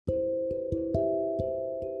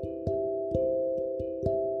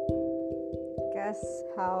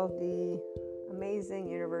how the amazing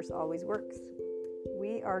universe always works.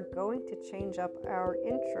 We are going to change up our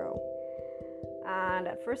intro. And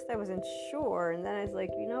at first I wasn't sure, and then I was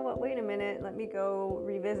like, you know what, wait a minute, let me go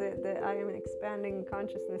revisit the I am an expanding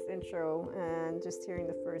consciousness intro. And just hearing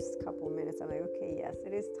the first couple minutes, I'm like, okay, yes,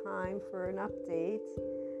 it is time for an update,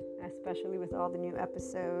 especially with all the new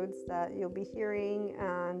episodes that you'll be hearing,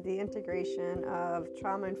 and the integration of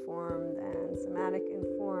trauma-informed and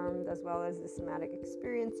somatic-informed, as well as the somatic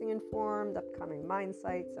experiencing informed, upcoming mind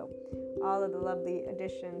sight. So all of the lovely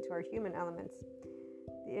addition to our human elements.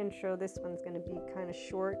 The intro, this one's going to be kind of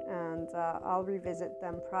short, and I'll revisit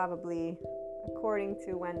them probably according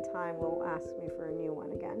to when time will ask me for a new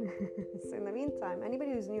one again. So in the meantime,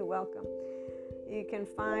 anybody who's new, welcome. You can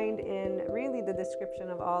find in really the description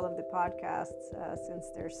of all of the podcasts, since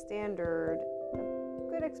they're standard, a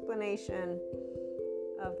good explanation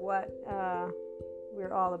of what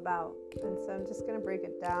we're all about. And so I'm just going to break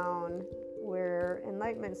it down. We're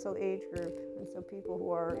Enlightenment Soul Age Group, and so people who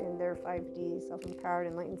are in their 5D, self-empowered,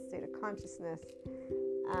 enlightened state of consciousness.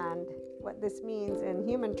 And what this means in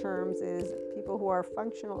human terms is people who are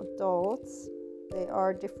functional adults. They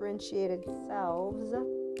are differentiated selves.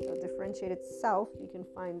 So differentiated self, you can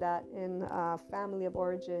find that in family of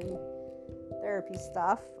origin therapy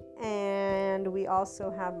stuff. And we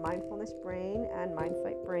also have mindfulness brain and mind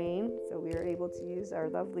fight brain. So we are able to use our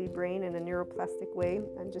lovely brain in a neuroplastic way,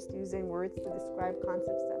 and just using words to describe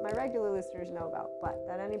concepts that my regular listeners know about, but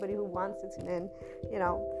that anybody who wants to tune in,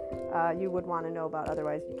 you would want to know about.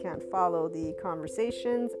 Otherwise, you can't follow the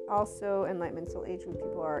conversations. Also, Enlightenment Soul Age Group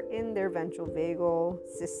people are in their ventral vagal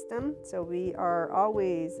system. So we are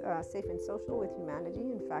always safe and social with humanity.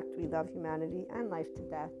 In fact, we love humanity and life to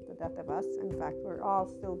death, the death of us. In fact, we're all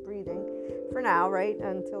still breathing for now, right?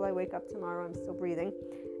 Until I wake up tomorrow, I'm still breathing.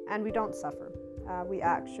 And we don't suffer. We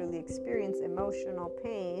actually experience emotional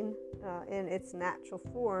pain in its natural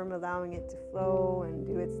form, allowing it to flow and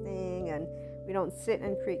do its thing. And we don't sit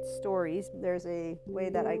and create stories. There's a way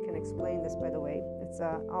that I can explain this, by the way. It's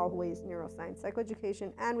always neuroscience,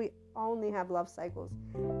 psychoeducation, and we only have love cycles.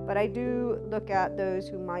 But I do look at those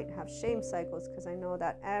who might have shame cycles, because I know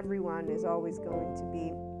that everyone is always going to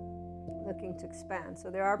be looking to expand.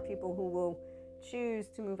 So there are people who will choose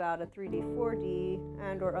to move out of 3D, 4D,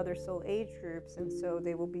 and or other soul age groups, and so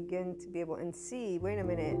they will begin to be able and see, wait a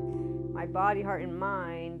minute, my body, heart, and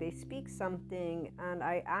mind, they speak something, and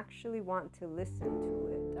I actually want to listen to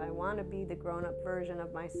it. I want to be the grown-up version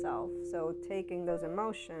of myself. So taking those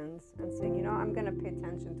emotions and saying, I'm going to pay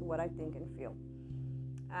attention to what I think and feel.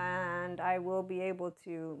 And I will be able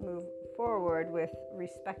to move forward with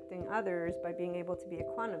respecting others by being able to be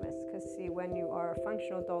equanimous. Because see, when you are a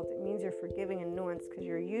functional adult, it means you're forgiving and nuanced, because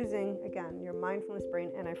you're using, again, your mindfulness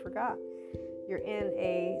brain. And I forgot, you're in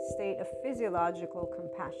a state of physiological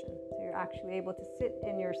compassion. So you're actually able to sit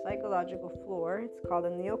in your psychological floor. It's called a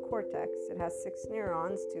neocortex. It has 6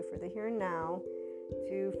 neurons, 2 for the here and now,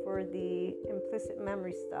 2 for the implicit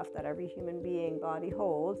memory stuff that every human being body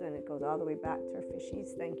holds, and it goes all the way back to our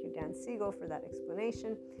fishies. Thank you, Dan Siegel, for that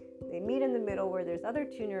explanation. They meet in the middle where there's other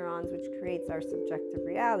 2 neurons, which creates our subjective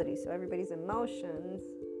reality. So everybody's emotions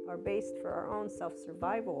are based for our own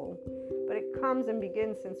self-survival, but it comes and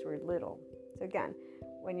begins since we're little. So again,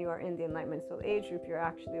 when you are in the Enlightenment Soul Age Group, you're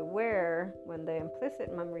actually aware when the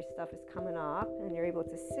implicit memory stuff is coming up, and you're able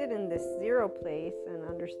to sit in this zero place and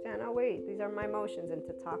understand, oh wait, these are my emotions, and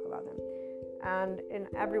to talk about them. And in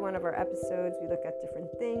every one of our episodes, we look at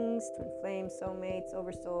different things: twin flames, soulmates,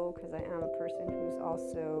 oversoul, because I am a person who's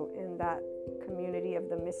also in that community of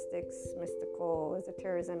the mystics, mystical,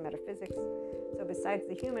 esotericism, metaphysics. So besides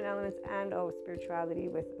the human elements and spirituality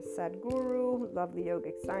with Sadhguru, lovely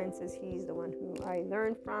yogic sciences, he's the one who I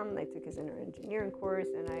learned from. I took his inner engineering course,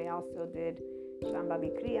 and I also did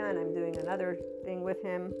Shambhavi Kriya, and I'm doing another thing with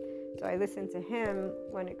him. So I listen to him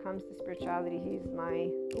when it comes to spirituality. He's my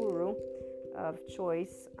guru of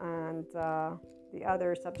choice, and the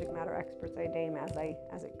other subject matter experts I name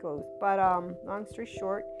as it goes. But long story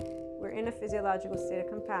short, we're in a physiological state of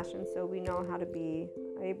compassion, so we know how to be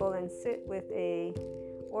able and sit with a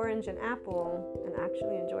orange and apple and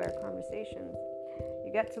actually enjoy our conversations.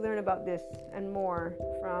 You get to learn about this and more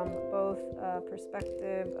from both a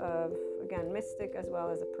perspective of, again, mystic as well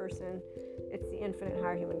as a person. It's the infinite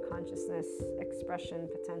higher human consciousness, expression,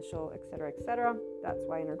 potential, etc., etc. That's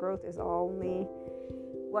why inner growth is only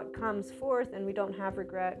what comes forth, and we don't have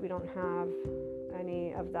regret. We don't have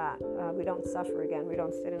any of that. We don't suffer again. We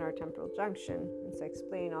don't sit in our temporal junction. And so I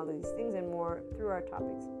explain all of these things and more through our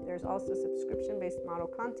topics. There's also subscription-based model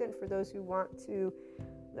content for those who want to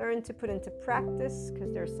learn to put into practice,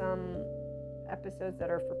 because there's some episodes that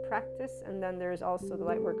are for practice, and then there's also the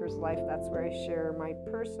Lightworker's Life. That's where I share my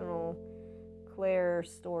personal Claire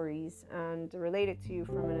stories and relate it to you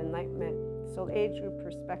from an enlightenment soul age group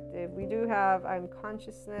perspective. We do have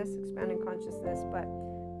consciousness, expanding consciousness, but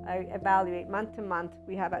I evaluate month to month.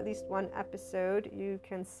 We have at least one episode. You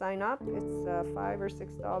can sign up. It's $5 or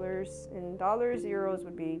 $6 in dollars. Euros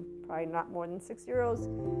would be probably not more than €6,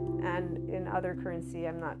 and in other currency,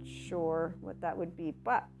 I'm not sure what that would be.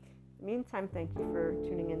 But in the meantime, thank you for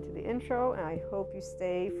tuning into the intro, and I hope you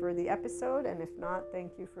stay for the episode. And if not,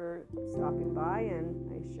 thank you for stopping by,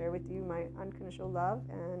 and I share with you my unconditional love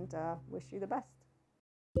and wish you the best.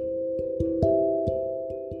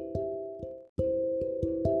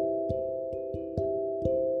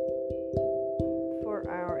 For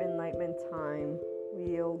our enlightenment time,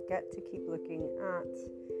 we'll get to keep looking at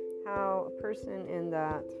how a person in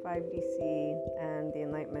that 5DC and the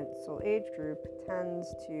Enlightenment Soul Age group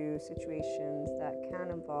tends to situations that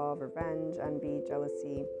can involve revenge, envy,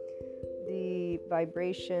 jealousy, the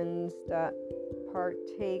vibrations that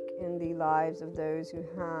partake in the lives of those who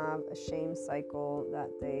have a shame cycle that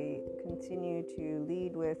they continue to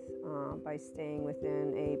lead with by staying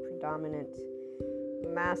within a predominant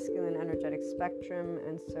masculine energetic spectrum.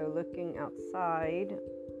 And so looking outside,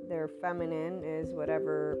 their feminine is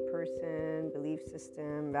whatever person, belief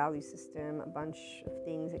system, value system, a bunch of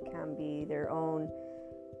things. It can be their own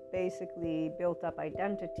basically built up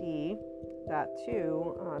identity. That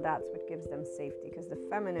too, that's what gives them safety, because the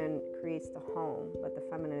feminine creates the home, but the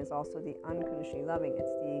feminine is also the unconditionally loving. It's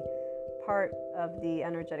the part of the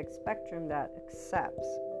energetic spectrum that accepts.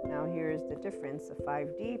 Now here's the difference. A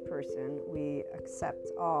 5D person, we accept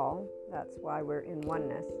all. That's why we're in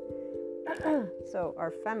oneness. So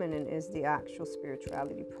our feminine is the actual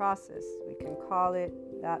spirituality process. We can call it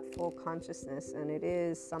that full consciousness, and it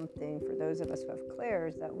is something for those of us who have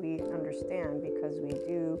clairs that we understand, because we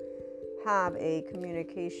do have a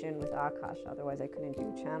communication with Akash. Otherwise I couldn't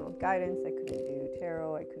do channeled guidance, I couldn't do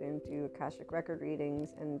tarot, I couldn't do Akashic record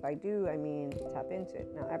readings, and by do I mean tap into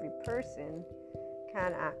it. Now every person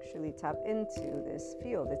can actually tap into this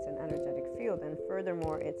field. It's an energetic field, and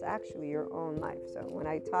furthermore, it's actually your own life. So when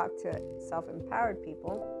I talk to self-empowered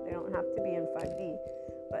people, they don't have to be in 5D,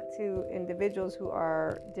 but to individuals who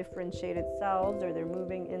are differentiated selves, or they're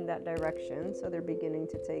moving in that direction, so they're beginning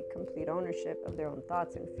to take complete ownership of their own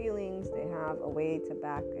thoughts and feelings. They have a way to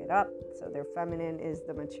back it up. So their feminine is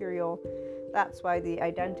the material. That's why the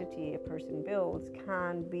identity a person builds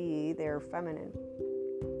can be their feminine.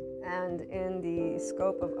 And in the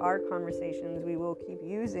scope of our conversations, we will keep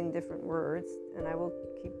using different words, and I will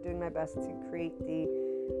keep doing my best to create the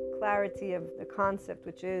clarity of the concept,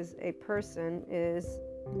 which is a person is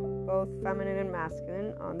both feminine and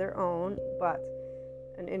masculine on their own, but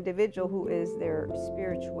an individual who is their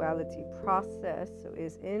spirituality process, so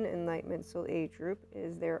is in Enlightenment Soul Age group,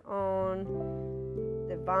 is their own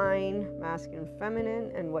divine masculine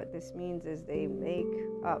feminine. And what this means is they make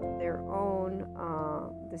up their own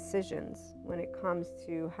decisions when it comes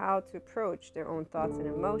to how to approach their own thoughts and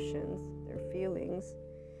emotions, their feelings.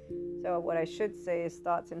 So what I should say is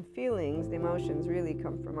thoughts and feelings, the emotions really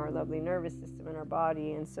come from our lovely nervous system in our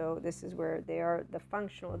body. And so this is where they are the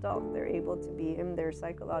functional adult. They're able to be in their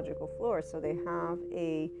psychological floor. So they have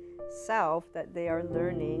a self that they are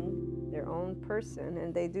learning, their own person,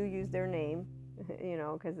 and they do use their name,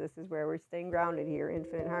 because this is where we're staying grounded here,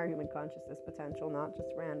 infinite higher human consciousness potential, not just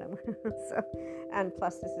random. And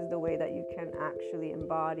plus, this is the way that you can actually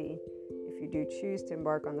embody, if you do choose to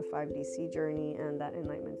embark on the 5DC journey and that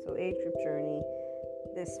Enlightenment Soul Age group journey,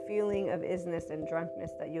 this feeling of isness and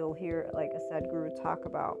drunkenness that you'll hear, like a Sadhguru talk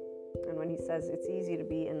about. And when he says it's easy to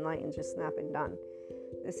be enlightened, just snap and done.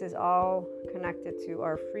 This is all connected to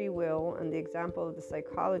our free will, and the example of the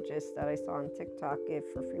psychologist that I saw on TikTok gave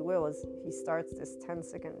for free will is he starts this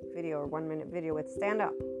 10-second video or 1-minute video with stand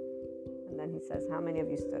up, and then he says, how many of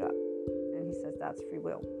you stood up? And he says that's free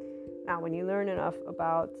will. Now when you learn enough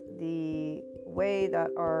about the way that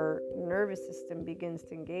our nervous system begins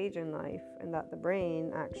to engage in life, and that the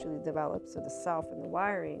brain actually develops, so the self and the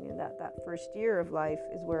wiring, and that first year of life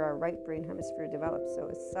is where our right brain hemisphere develops. So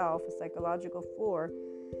a self, a psychological floor,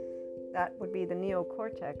 that would be the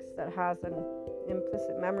neocortex, that has an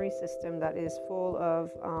implicit memory system that is full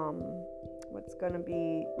of what's going to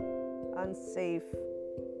be unsafe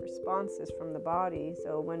responses from the body.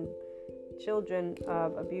 So when children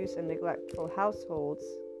of abuse and neglectful households,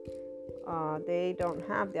 they don't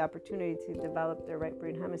have the opportunity to develop their right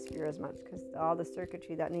brain hemisphere as much, because all the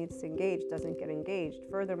circuitry that needs to engage doesn't get engaged.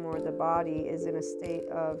 Furthermore, the body is in a state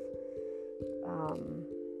of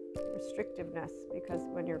restrictiveness, because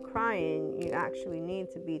when you're crying, you actually need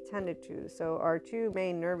to be tended to. So our two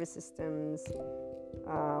main nervous systems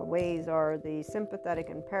ways are the sympathetic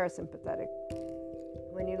and parasympathetic.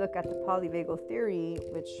 When you look at the polyvagal theory,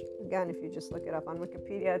 which again, if you just look it up on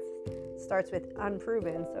Wikipedia, it starts with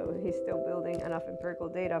unproven, so he's still building enough empirical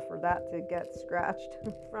data for that to get scratched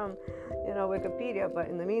from, Wikipedia. But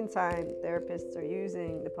in the meantime, therapists are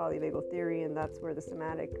using the polyvagal theory, and that's where the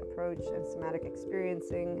somatic approach and somatic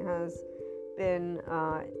experiencing has been.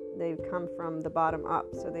 They've come from the bottom up,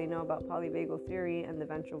 so they know about polyvagal theory and the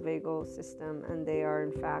ventral vagal system, and they are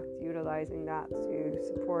in fact utilizing that to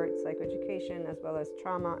support psychoeducation as well as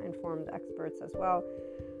trauma-informed experts as well.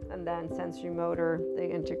 And then sensory motor,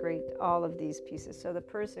 they integrate all of these pieces. So the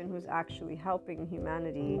person who's actually helping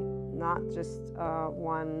humanity, not just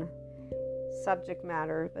one subject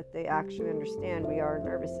matter, but they actually understand we are a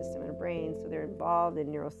nervous system and a brain, so they're involved in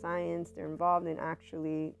neuroscience, they're involved in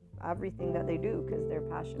actually everything that they do because they're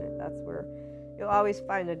passionate. That's where you'll always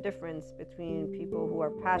find a difference between people who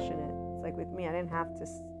are passionate. It's like with me, I didn't have to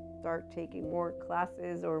start taking more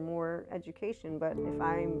classes or more education, but if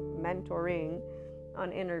I'm mentoring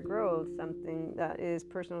on inner growth, something that is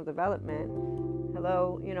personal development,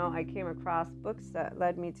 I came across books that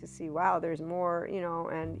led me to see, wow, there's more,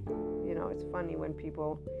 and it's funny when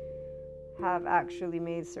people have actually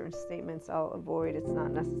made certain statements I'll avoid. It's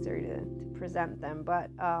not necessary to present them, but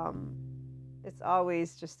it's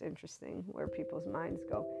always just interesting where people's minds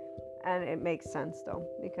go. And it makes sense though,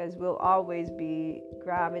 because we'll always be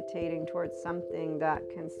gravitating towards something that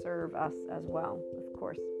can serve us as well, of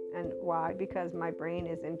course. And why? Because my brain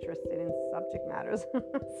is interested in subject matters.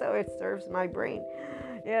 So it serves my brain.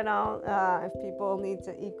 If people need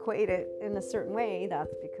to equate it in a certain way,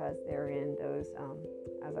 that's because they're in those,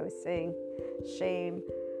 as I was saying, shame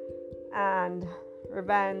and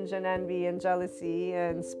revenge and envy and jealousy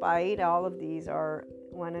and spite. All of these are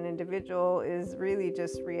when an individual is really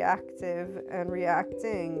just reactive and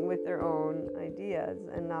reacting with their own ideas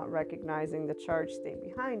and not recognizing the charge state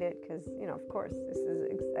behind it. Because, of course, this is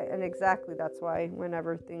exactly that's why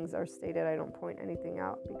whenever things are stated, I don't point anything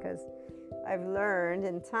out, because I've learned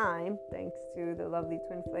in time, thanks to the lovely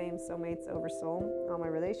twin flames, soulmates, oversoul, all my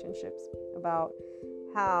relationships, about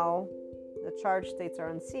how the charge states are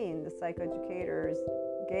unseen. The psychoeducators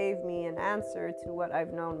gave me an answer to what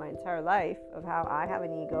I've known my entire life of how I have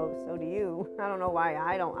an ego, so do you. I don't know why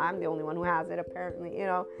I'm the only one who has it, apparently.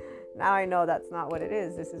 Now I know that's not what it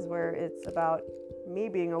is. This is where it's about me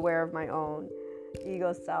being aware of my own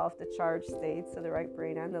ego self, the charge states, so the right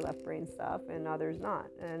brain and the left brain stuff, and others not.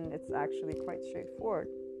 And it's actually quite straightforward.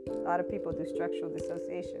 A lot of people do structural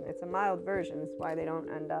dissociation. It's a mild version. It's why they don't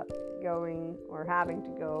end up going or having to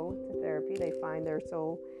go to therapy. They find their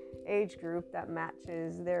soul age group that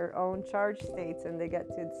matches their own charge states, and they get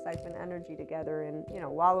to siphon energy together and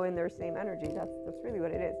wallow in their same energy. That's really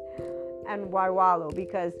what it is. And why wallow?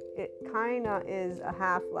 Because it kind of is a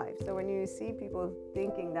half-life. So when you see people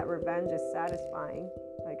thinking that revenge is satisfying,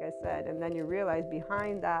 like I said, and then you realize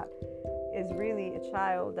behind that is really a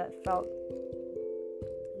child that felt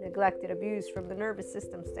neglected, abused from the nervous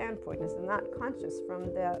system standpoint, is not conscious from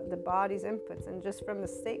the body's inputs and just from the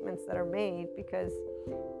statements that are made. Because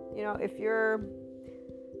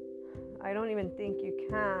I don't even think you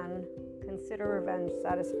can consider revenge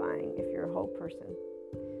satisfying if you're a whole person.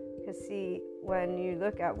 Because see, when you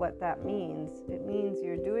look at what that means, it means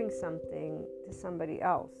you're doing something to somebody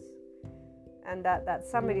else, and that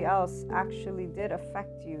somebody else actually did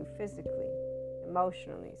affect you physically,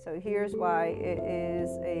 emotionally. So here's why it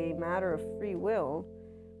is a matter of free will,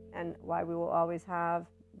 and why we will always have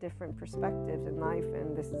different perspectives in life.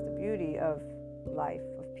 And this is the beauty of life,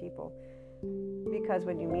 of people. Because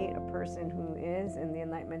when you meet a person who is in the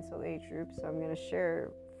Enlightenment Soul Age group, so I'm going to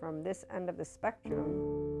share from this end of the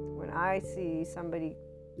spectrum, when I see somebody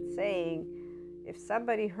saying, if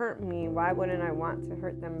somebody hurt me, why wouldn't I want to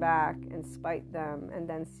hurt them back and spite them and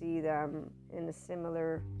then see them in a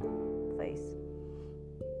similar place?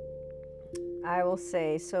 I will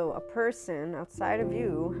say, so a person outside of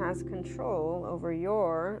you has control over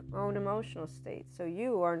your own emotional state. So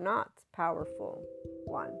you are not powerful.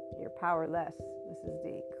 One, you're powerless. This is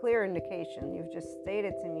the clear indication. You've just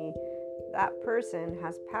stated to me that person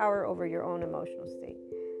has power over your own emotional state.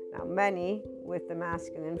 Now, many with the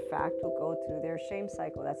masculine, in fact, will go through their shame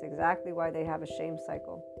cycle. That's exactly why they have a shame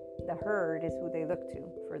cycle. The herd is who they look to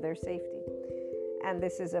for their safety. And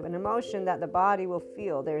this is an emotion that the body will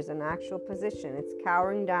feel. There's an actual position. It's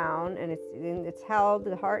cowering down, and it's held,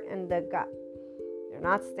 the heart and the gut. They're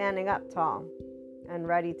not standing up tall and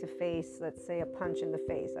ready to face, let's say, a punch in the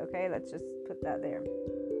face. Okay, let's just put that there.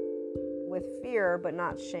 With fear, but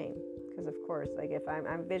not shame. because of course, like if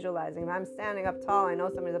I'm visualizing, if I'm standing up tall, I know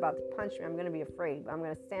somebody's about to punch me, I'm going to be afraid, but I'm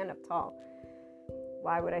going to stand up tall.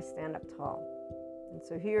 Why would I stand up tall? And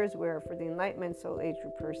so here's where, for the enlightenment soul age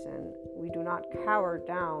group person, we do not cower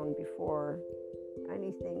down before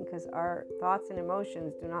anything, because our thoughts and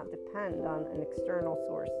emotions do not depend on an external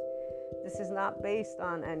source. This is not based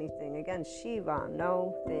on anything. Again, Shiva,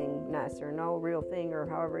 no thingness, or no real thing, or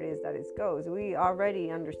however it is that it goes. We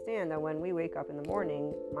already understand that when we wake up in the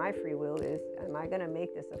morning, my free will is, am I going to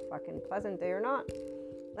make this a fucking pleasant day or not?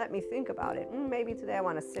 Let me think about it. Maybe today I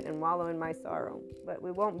want to sit and wallow in my sorrow, but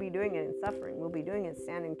we won't be doing it in suffering. We'll be doing it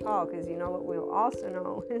standing tall, because you know what we'll also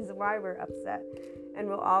know is why we're upset. And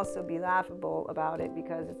we'll also be laughable about it,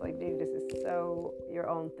 because it's like, dude, this is so your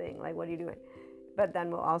own thing. Like, what are you doing? But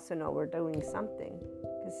then we'll also know we're doing something.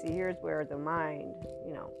 Because see, here's where the mind,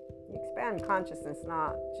 you expand consciousness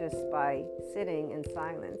not just by sitting in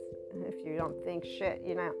silence. If you don't think shit,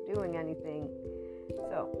 you're not doing anything.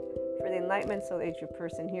 So for the enlightenment soul age group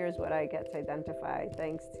person, here's what I get to identify,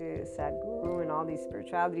 thanks to Sadhguru and all these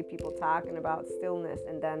spirituality people talking about stillness,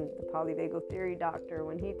 and then the polyvagal theory doctor,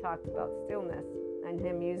 when he talks about stillness and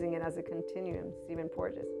him using it as a continuum, Stephen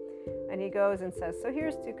Porges. And he goes and says, so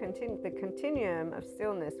here's to continue. The continuum of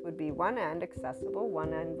stillness would be one end accessible,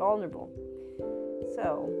 one end vulnerable.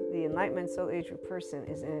 So the enlightenment soul age group person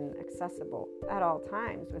is inaccessible at all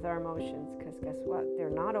times with our emotions, because guess what?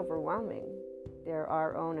 They're not overwhelming. They're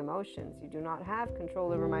our own emotions. You do not have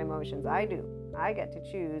control over my emotions. I do. I get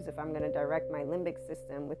to choose if I'm going to direct my limbic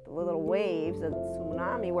system with the little waves of the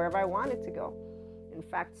tsunami wherever I want it to go. In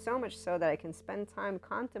fact, so much so that I can spend time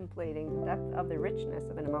contemplating the depth of the richness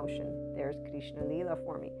of an emotion. There's Krishna Lila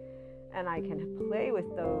for me. And I can play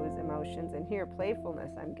with those emotions. And here,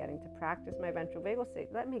 playfulness, I'm getting to practice my ventral vagal state.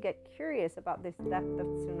 Let me get curious about this depth of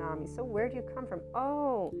tsunami. So where do you come from?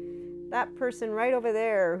 Oh, that person right over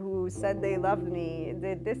there who said they loved me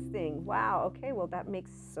did this thing. Wow, okay, well, that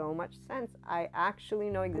makes so much sense. I actually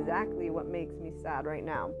know exactly what makes me sad right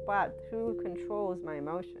now. But who controls my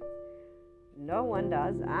emotions? No one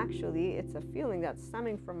does. Actually, it's a feeling that's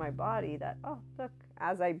stemming from my body that, oh, look,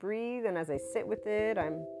 as I breathe and as I sit with it,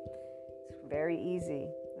 it's very easy.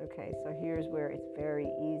 Okay, so here's where it's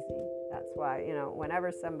very easy. That's why,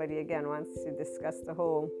 whenever somebody, again, wants to discuss the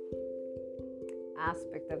whole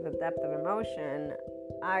aspect of the depth of emotion,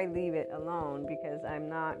 I leave it alone, because I'm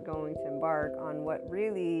not going to embark on what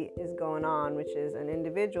really is going on, which is an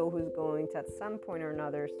individual who's going to, at some point or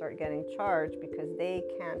another, start getting charged because they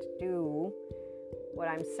can't do what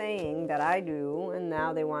I'm saying that I do, and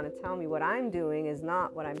now they want to tell me what I'm doing is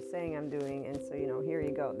not what I'm saying I'm doing. And so, here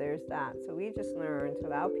you go, there's that. So we just learn to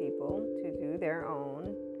allow people to do their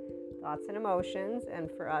own thoughts and emotions, and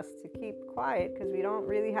for us to keep quiet, because we don't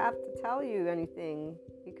really have to tell you anything,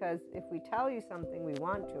 because if we tell you something, we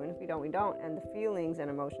want to, and if we don't, we don't. And the feelings and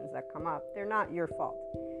emotions that come up, they're not your fault.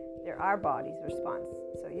 They're our body's response.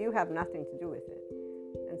 So you have nothing to do with it.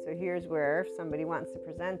 And so here's where, if somebody wants to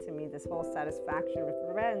present to me this whole satisfaction with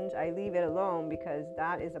revenge, I leave it alone, because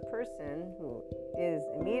that is a person who is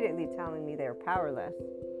immediately telling me they're powerless.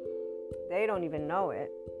 They don't even know it.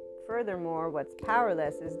 Furthermore, what's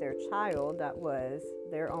powerless is their child, that was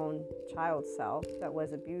their own child self, that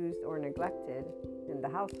was abused or neglected in the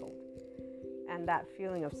household. And that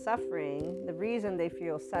feeling of suffering, the reason they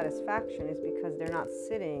feel satisfaction is because they're not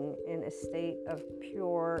sitting in a state of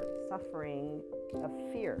pure suffering of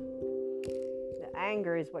fear. The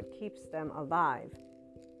anger is what keeps them alive.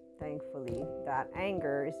 Thankfully, that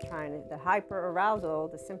anger is the hyper arousal,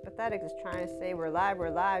 the sympathetic is trying to say, we're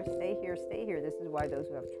alive, stay here, stay here. This is why those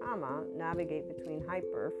who have trauma navigate between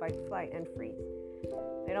hyper, fight, flight, and freeze.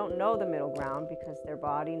 They don't know the middle ground because their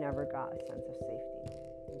body never got a sense of safety.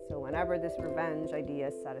 And so whenever this revenge idea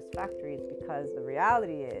is satisfactory, it's because the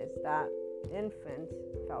reality is that infant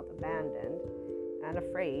felt abandoned and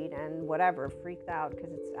afraid and whatever, freaked out,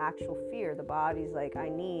 because it's actual fear. The body's like, I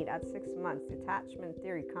need, at 6 months, detachment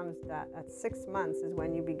theory comes that at 6 months is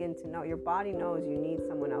when you begin to know, your body knows you need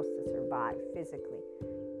someone else to survive physically.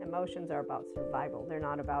 Emotions are about survival. They're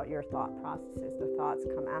not about your thought processes. The thoughts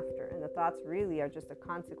come after, and the thoughts really are just a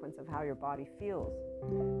consequence of how your body feels.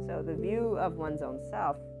 So the view of one's own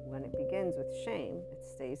self, when it begins with shame, it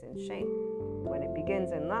stays in shame. When it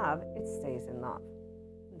begins in love, it stays in love.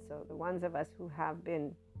 So the ones of us who have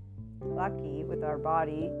been lucky with our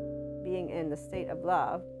body being in the state of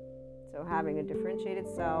love, so having a differentiated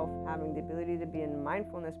self, having the ability to be in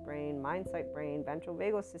mindfulness brain, mindsight brain, ventral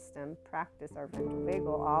vagal system, practice our ventral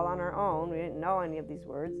vagal all on our own. We didn't know any of these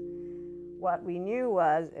words. What we knew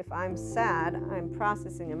was, if I'm sad, I'm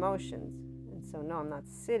processing emotions. And so no, I'm not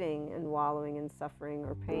sitting and wallowing in suffering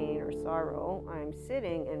or pain or sorrow. I'm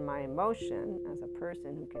sitting in my emotion as a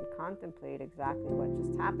person who can contemplate exactly what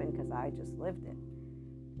just happened because I just lived it,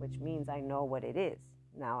 which means I know what it is.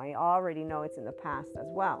 Now, I already know it's in the past as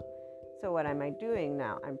well. So what am I doing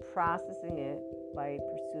now? I'm processing it by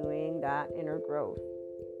pursuing that inner growth.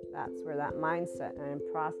 That's where that mindset, and I'm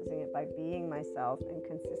processing it by being myself and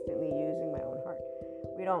consistently using my own heart.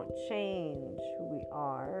 We don't change who we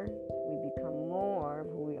are. We become more of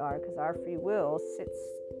who we are because our free will sits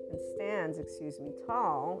and stands,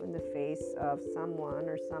 tall in the face of someone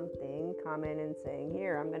or something coming and saying,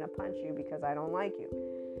 here, I'm going to punch you because I don't like you.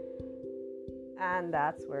 And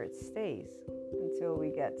that's where it stays until we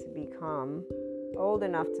get to become old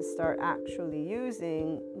enough to start actually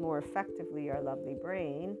using more effectively our lovely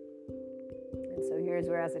brain. And so here's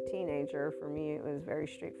where, as a teenager, for me, it was very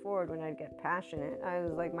straightforward. When I'd get passionate, I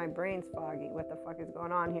was like, my brain's foggy. What the fuck is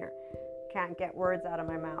going on here? Can't get words out of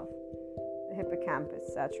my mouth. The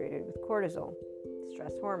hippocampus saturated with cortisol,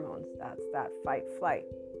 stress hormones. That's that fight, flight.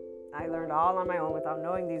 I learned all on my own without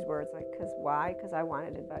knowing these words. Why? Because I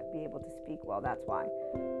wanted to be able to speak well. That's why.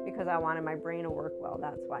 Because I wanted my brain to work well.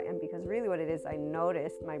 That's why. And because really what it is, I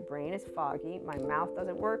noticed my brain is foggy. My mouth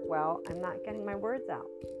doesn't work well. I'm not getting my words out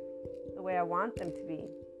the way I want them to be.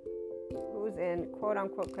 Who's in quote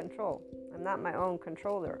unquote control? I'm not my own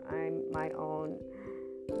controller. I'm my own,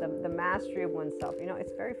 the mastery of oneself.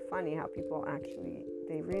 It's very funny how people actually,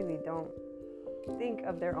 they really don't think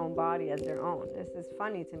of their own body as their own. This is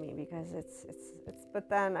funny to me because it's but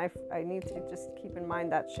then I need to just keep in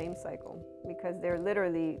mind that shame cycle, because they're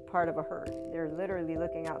literally part of a herd. They're literally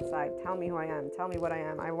looking outside. Tell me who I am. Tell me what I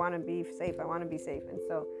am. I want to be safe. I want to be safe. And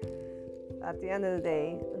so at the end of the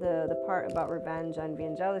day, the part about revenge, envy,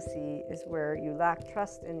 and jealousy is where you lack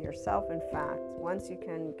trust in yourself. In fact, once you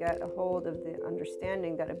can get a hold of the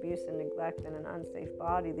understanding that abuse and neglect and an unsafe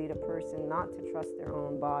body lead a person not to trust their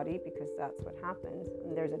own body, because that's what happens,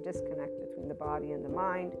 and there's a disconnect between the body and the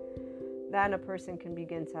mind, then a person can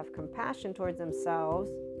begin to have compassion towards themselves.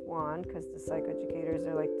 One, because the psychoeducators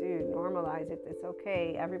are like, dude, normalize it. It's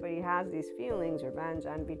okay. Everybody has these feelings, revenge,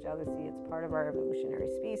 envy, jealousy. It's part of our evolutionary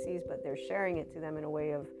species, but they're sharing it to them in a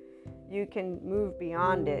way of, you can move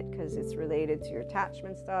beyond it because it's related to your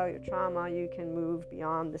attachment style, your trauma. You can move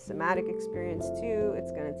beyond the somatic experience too.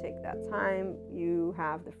 It's going to take that time. You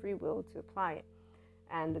have the free will to apply it,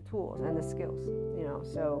 and the tools and the skills,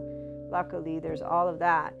 so luckily there's all of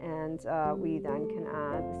that, and we then can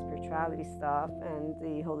add the spirituality stuff and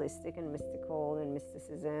the holistic and mystical and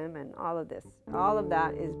mysticism and all of this. All of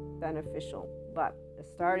that is beneficial, but the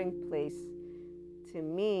starting place to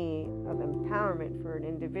me of empowerment for an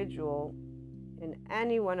individual in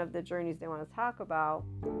any one of the journeys they want to talk about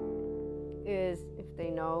is if they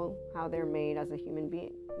know how they're made as a human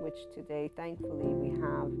being, which today, thankfully, we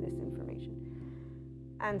have this information.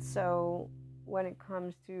 And so when it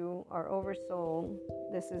comes to our oversoul,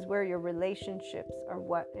 this is where your relationships are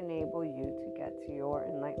what enable you to get to your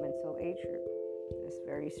enlightenment soul age group. It's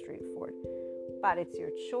very straightforward. But it's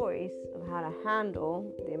your choice of how to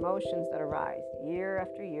handle the emotions that arise year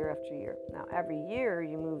after year after year. Now, every year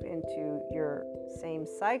you move into your same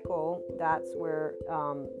cycle. That's where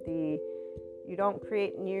you don't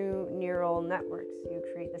create new neural networks. You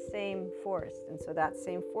create the same forest. And so that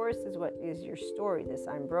same forest is what is your story. This,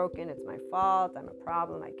 I'm broken, it's my fault, I'm a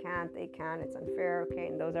problem, I can't, they can, it's unfair, okay?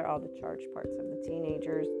 And those are all the charged parts of the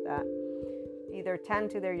teenagers that either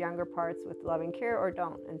tend to their younger parts with loving care or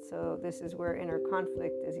don't. And so this is where inner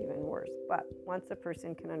conflict is even worse. But once a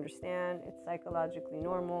person can understand it's psychologically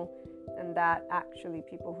normal, and that actually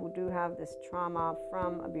people who do have this trauma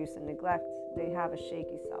from abuse and neglect, they have a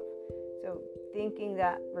shaky self. So thinking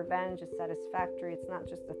that revenge is satisfactory, it's not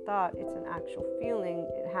just a thought, it's an actual feeling.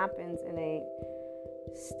 It happens in a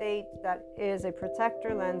state that is a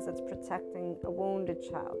protector lens that's protecting a wounded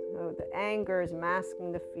child. So the anger is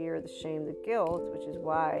masking the fear, the shame, the guilt, which is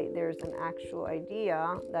why there's an actual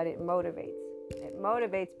idea that it motivates. It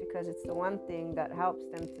motivates because it's the one thing that helps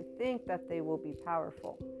them to think that they will be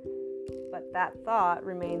powerful. But that thought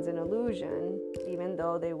remains an illusion, even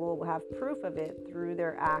though they will have proof of it through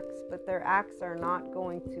their acts, but their acts are not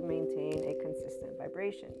going to maintain a consistent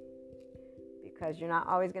vibration, because you're not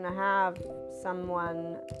always going to have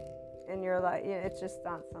someone in your life. It's just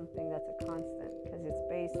not something that's a constant, because it's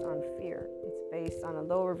based on fear. It's based on a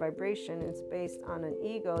lower vibration. It's based on an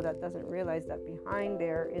ego that doesn't realize that behind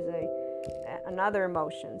there is another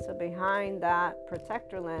emotion. So behind that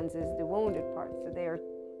protector lens is the wounded part. So they are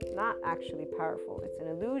not actually powerful. It's an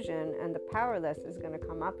illusion, and the powerless is going to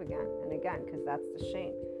come up again and again, because that's the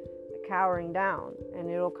shame. The cowering down,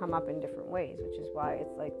 and it'll come up in different ways, which is why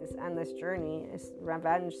it's like this endless journey. This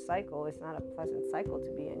revenge cycle is not a pleasant cycle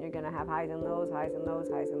to be in. You're going to have highs and lows, highs and lows,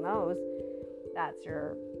 highs and lows. That's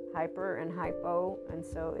your hyper and hypo, and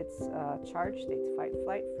so it's charge states, fight,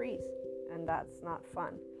 flight, freeze, and that's not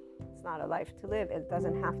fun. It's not a life to live. It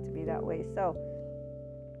doesn't have to be that way. So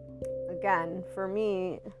again, for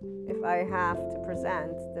me, if I have to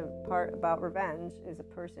present, the part about revenge is a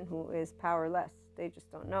person who is powerless. They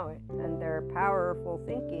just don't know it, and their powerful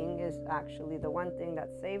thinking is actually the one thing that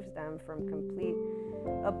saves them from complete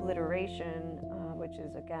obliteration, which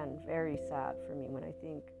is again very sad for me when I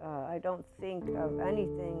think I don't think of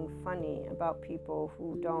anything funny about people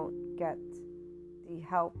who don't get the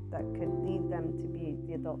help that could lead them to be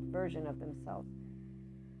the adult version of themselves.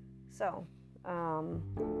 So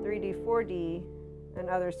 3D, 4D, and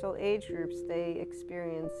other soul age groups, they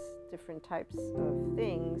experience different types of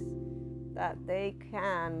things that they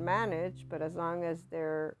can manage, but as long as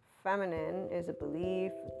their feminine is a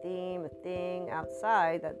belief, a theme, a thing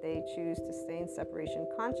outside that they choose to stay in separation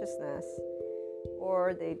consciousness,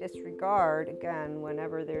 or they disregard, again,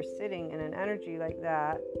 whenever they're sitting in an energy like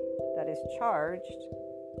that, that is charged.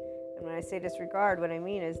 And when I say disregard, what I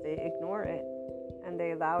mean is they ignore it and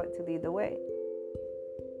they allow it to lead the way.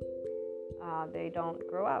 They don't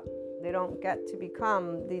grow up. They don't get to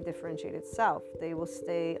become the differentiated self. They will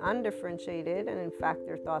stay undifferentiated, and in fact,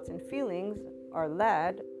 their thoughts and feelings are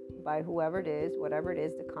led by whoever it is, whatever it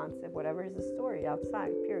is, the concept, whatever is the story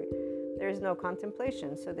outside, period. There's no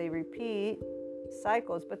contemplation. So they repeat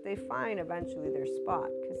cycles, but they find eventually their spot,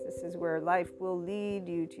 because this is where life will lead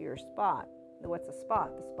you to your spot. What's a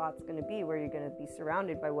spot? The spot's going to be where you're going to be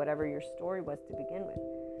surrounded by whatever your story was to begin with.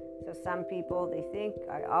 So some people, they think,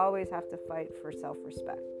 I always have to fight for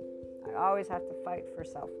self-respect. I always have to fight for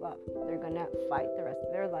self-love. They're going to fight the rest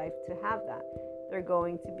of their life to have that. They're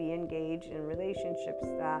going to be engaged in relationships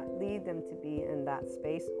that lead them to be in that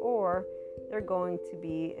space, or they're going to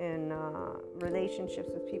be in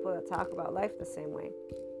relationships with people that talk about life the same way.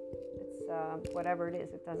 It's whatever it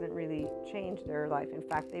is. It doesn't really change their life. In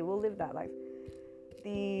fact, they will live that life.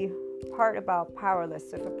 The part about powerless.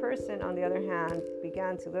 So if a person, on the other hand,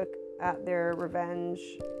 began to look at their revenge,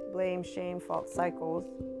 blame, shame, fault cycles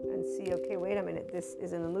and see, okay, wait a minute, this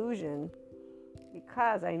is an illusion,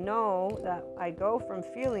 because I know that I go from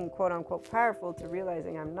feeling quote unquote powerful to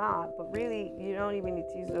realizing I'm not. But really, you don't even need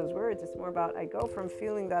to use those words. It's more about, I go from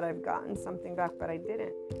feeling that I've gotten something back, but I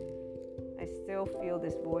didn't. I still feel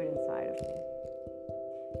this void inside of me.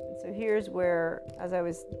 And so here's where, as I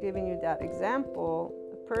was giving you that example,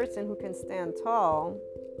 a person who can stand tall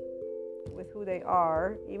with who they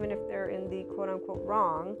are, even if they're in the quote unquote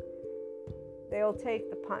wrong, they'll take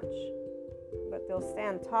the punch, but they'll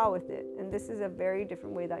stand tall with it. And this is a very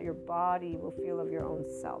different way that your body will feel of your own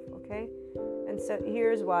self, okay? And so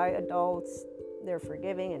here's why adults, they're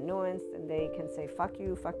forgiving and nuanced, and they can say fuck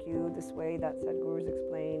you, this way that Sadhguru's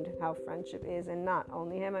explained how friendship is, and not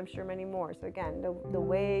only him, I'm sure many more. So again, the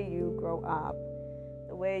way you grow up,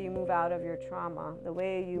 the way you move out of your trauma, the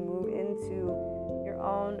way you move into your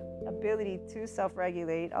own ability to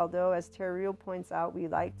self-regulate, although as Terry points out, we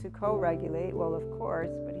like to co-regulate, well, of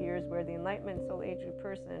course, but here's where the enlightenment soul age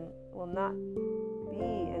person will not be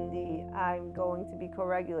in the I'm going to be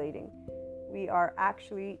co-regulating. We are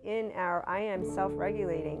actually in our I am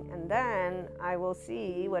self-regulating, and then I will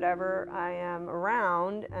see whatever I am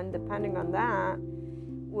around, and depending on that,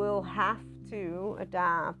 we'll have to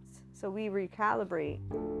adapt. So we recalibrate.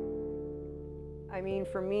 I mean,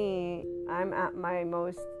 for me, I'm at my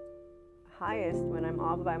most highest when I'm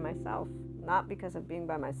all by myself, not because of being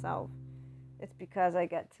by myself. It's because I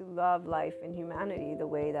get to love life and humanity the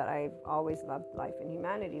way that I've always loved life and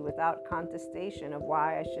humanity, without contestation of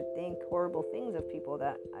why I should think horrible things of people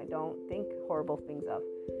that I don't think horrible things of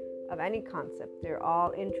any concept. They're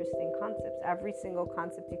all interesting concepts. Every single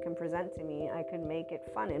concept you can present to me, I can make it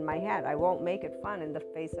fun in my head. I won't make it fun in the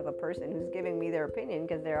face of a person who's giving me their opinion,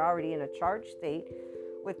 because they're already in a charged state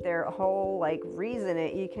with their whole reason.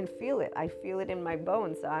 You can feel it. I feel it in my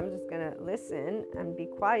bones. So I'm just gonna listen and be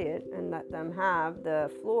quiet and let them have the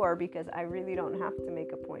floor, because I really don't have to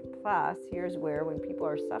make a point. Plus, here's where, when people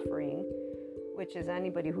are suffering, which is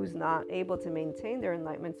anybody who's not able to maintain their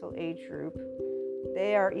enlightenment soul age group,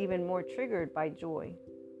 they are even more triggered by joy,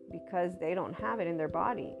 because they don't have it in their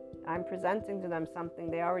body. I'm presenting to them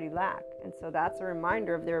something they already lack. And so that's a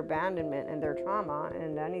reminder of their abandonment and their trauma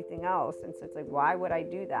and anything else. And so it's why would I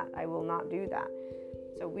do that? I will not do that.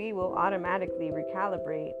 So we will automatically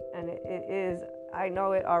recalibrate. And it is, I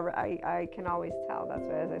know it already, I can always tell. That's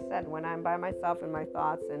why, as I said, when I'm by myself in my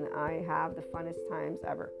thoughts, and I have the funnest times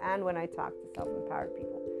ever. And when I talk to self-empowered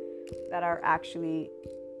people, that are actually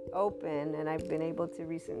open. And I've been able to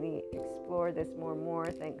recently explore this more and more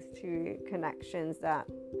thanks to connections that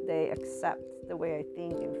they accept the way I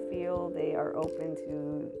think and feel. They are open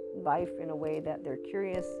to life in a way that they're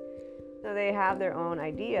curious. So they have their own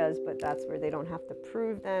ideas, but that's where they don't have to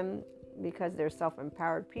prove them, because they're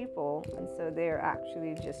self-empowered people. And so they're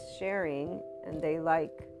actually just sharing, and they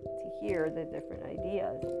like to hear the different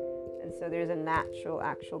ideas. And so there's a natural,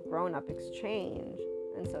 actual grown-up exchange.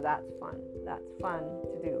 And so that's fun. That's fun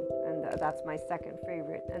to do. And that's my second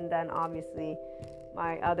favorite. And then obviously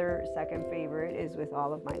my other second favorite is with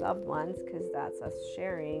all of my loved ones, because that's us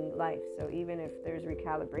sharing life. So even if there's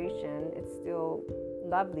recalibration, it's still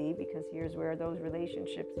lovely, because here's where those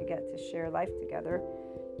relationships, you get to share life together.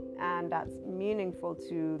 And that's meaningful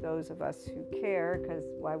to those of us who care, because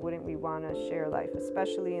why wouldn't we want to share life,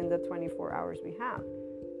 especially in the 24 hours we have?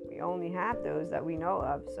 We only have those that we know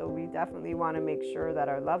of. So we definitely want to make sure that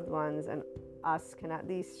our loved ones and us can at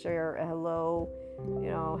least share a hello,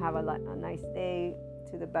 have a nice day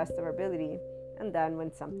to the best of our ability. And then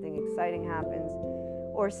when something exciting happens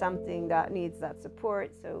or something that needs that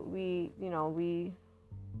support, so we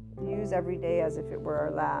use every day as if it were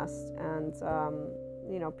our last. And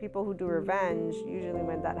people who do revenge, usually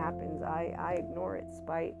when that happens, I ignore it.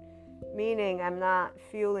 Spite, meaning I'm not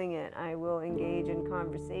feeling it. I will engage in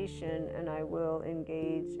conversation, and I will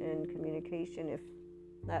engage in communication if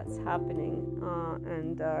that's happening,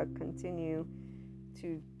 and continue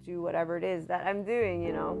to do whatever it is that I'm doing,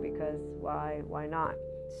 because why not?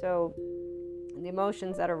 So the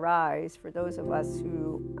emotions that arise for those of us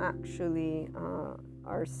who actually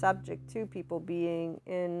are subject to people being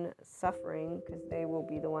in suffering, because they will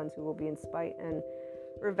be the ones who will be in spite and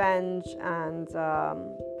revenge and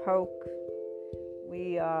poke.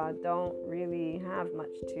 We don't really have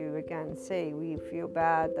much to, again, say. We feel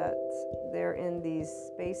bad that they're in these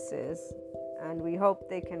spaces, and we hope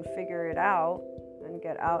they can figure it out and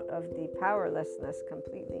get out of the powerlessness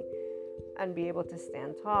completely and be able to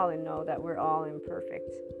stand tall and know that we're all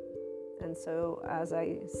imperfect. And so, as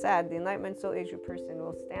I said, the Enlightenment Soul Age Group person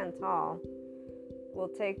will stand tall. We'll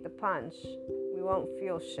take the punch. We won't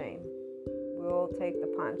feel shame. We'll take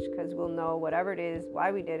the punch, because we'll know whatever it is,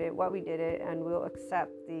 why we did it, what we did it, and we'll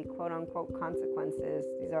accept the quote-unquote consequences.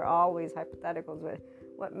 These are always hypotheticals. But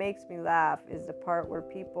what makes me laugh is the part where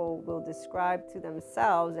people will describe to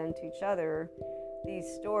themselves and to each other these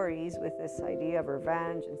stories with this idea of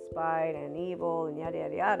revenge and spite and evil and yada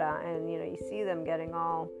yada yada. And you see them getting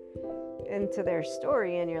all into their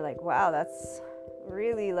story, and you're like, wow, that's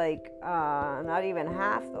really like not even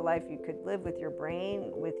half the life you could live with your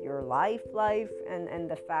brain, with your life, and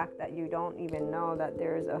the fact that you don't even know that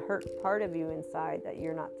there's a hurt part of you inside that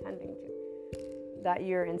you're not tending to, that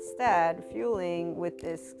you're instead fueling with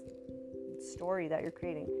this story that you're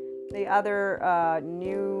creating. The other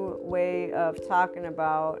new way of talking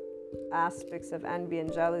about aspects of envy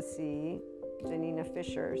and jealousy, Janina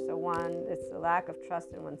Fisher. So one, it's the lack of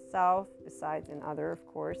trust in oneself, besides in other, of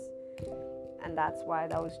course. And that's why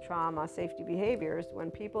those trauma safety behaviors,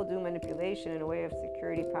 when people do manipulation in a way of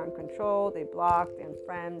security, power, and control, they block, they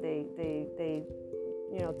unfriend, they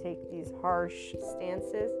take these harsh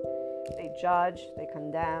stances, they judge, they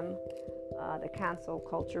condemn. The cancel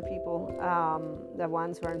culture people, the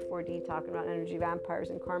ones who are in 4D talking about energy vampires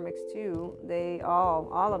and karmics too, they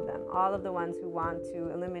all of the ones who want to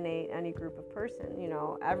eliminate any group of person.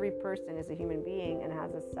 Every person is a human being and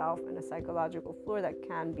has a self and a psychological floor that's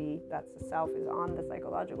the self is on the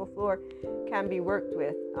psychological floor, can be worked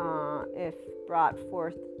with if brought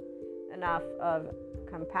forth enough of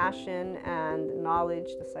compassion and knowledge,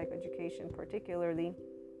 the psychoeducation particularly.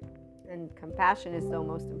 And compassion is so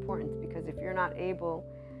most important, because if you're not able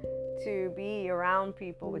to be around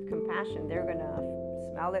people with compassion, they're going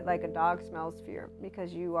to smell it like a dog smells fear,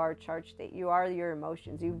 because you are charged state. You are your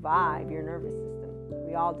emotions. You vibe your nervous system.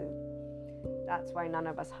 We all do. That's why none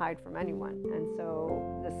of us hide from anyone. And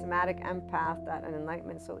so the somatic empath that an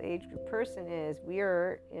Enlightenment Soul Age Group person is, we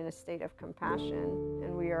are in a state of compassion,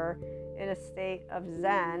 and we are in a state of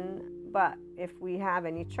Zen. But if we have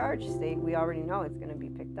any charged state, we already know it's going to be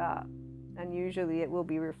picked up. And usually it will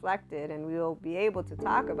be reflected, and we'll be able to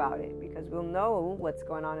talk about it, because we'll know what's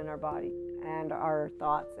going on in our body and our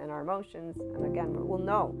thoughts and our emotions. And again, we'll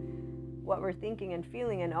know what we're thinking and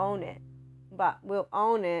feeling and own it. But we'll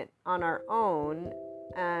own it on our own.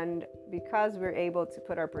 And because we're able to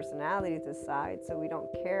put our personalities aside, so we don't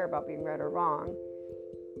care about being right or wrong,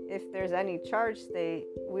 if there's any charged state,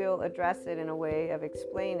 we'll address it in a way of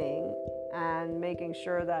explaining and making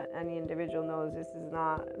sure that any individual knows this is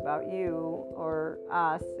not about you or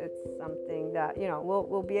us. It's something that,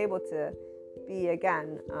 we'll be able to be,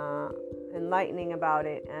 again, enlightening about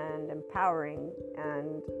it and empowering,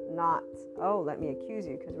 and not, oh, let me accuse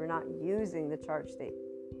you, because we're not using the charge state.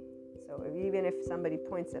 So even if somebody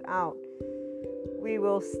points it out, we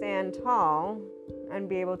will stand tall and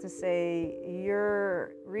be able to say,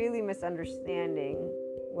 you're really misunderstanding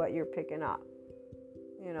what you're picking up,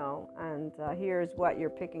 and here's what you're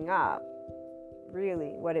picking up,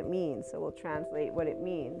 really what it means. So we'll translate what it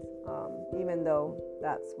means, even though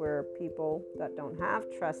that's where people that don't have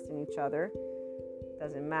trust in each other,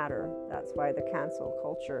 doesn't matter. That's why the cancel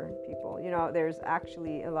culture people, there's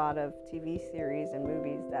actually a lot of TV series and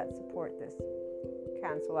movies that support this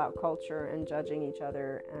cancel out culture and judging each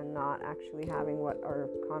other and not actually having what are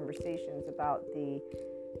conversations about the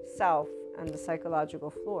self and the psychological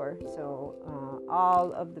floor. So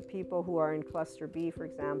all of the people who are in cluster B, for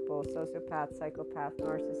example, sociopath, psychopath,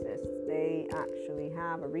 narcissists, they actually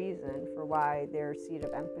have a reason for why their seat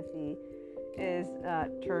of empathy is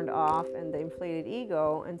turned off, and the inflated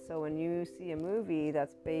ego. And so when you see a movie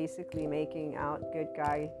that's basically making out good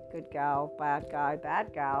guy, good gal, bad guy,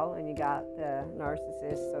 bad gal, and you got the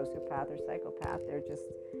narcissist, sociopath, or psychopath, they're just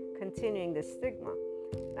continuing this stigma.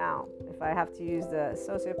 Now, if I have to use the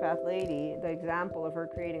sociopath lady, the example of her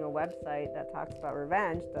creating a website that talks about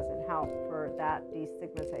revenge doesn't help for that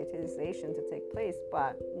destigmatization to take place.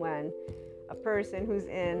 But when a person who's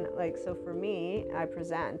in, so for me, I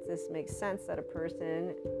present, this makes sense that a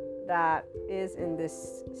person that is in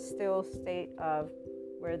this still state of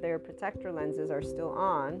where their protector lenses are still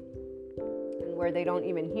on, and where they don't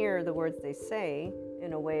even hear the words they say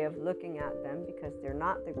in a way of looking at them, because they're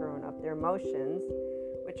not the grown up, their emotions,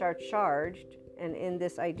 which are charged, and in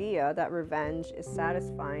this idea that revenge is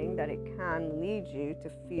satisfying, that it can lead you to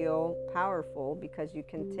feel powerful because you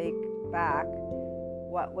can take back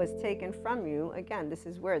what was taken from you. Again, this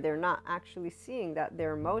is where they're not actually seeing that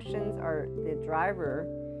their emotions are the driver,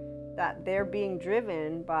 that they're being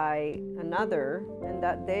driven by another, and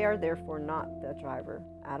that they are therefore not the driver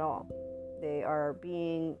at all. They are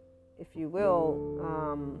being, if you will,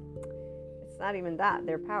 it's not even that,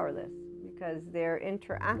 they're powerless, because they're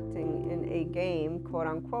interacting in a game, quote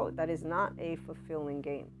unquote, that is not a fulfilling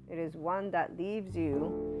game. It is one that leaves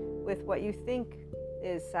you with what you think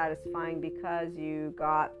is satisfying because you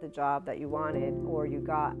got the job that you wanted, or you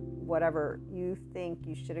got whatever you think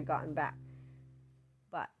you should have gotten back.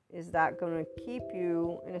 But is that going to keep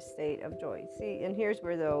you in a state of joy? See, and here's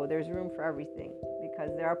where, though, there's room for everything,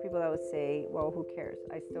 because there are people that would say, well, who cares?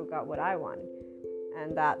 I still got what I wanted.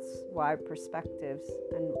 And that's why perspectives,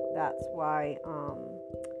 and that's why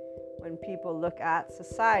when people look at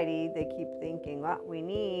society, they keep thinking, well, we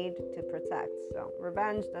need to protect. So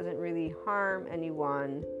revenge doesn't really harm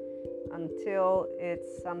anyone until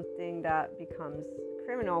it's something that becomes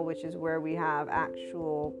criminal, which is where we have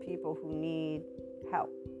actual people who need help,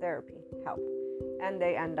 therapy, help. And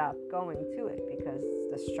they end up going to it because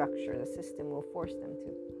the structure, the system will force them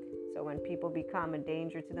to. So when people become a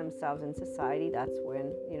danger to themselves in society, that's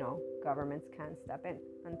when, governments can step in.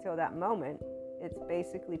 Until that moment, it's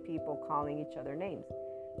basically people calling each other names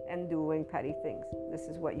and doing petty things. This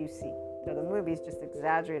is what you see. So the movies just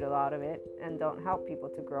exaggerate a lot of it and don't help people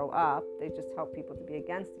to grow up. They just help people to be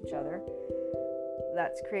against each other.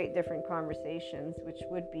 Let's create different conversations, which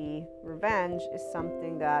would be revenge is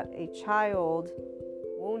something that a child,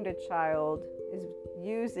 wounded child, is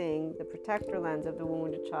using the protector lens of the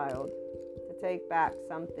wounded child to take back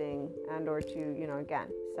something, and or to, again,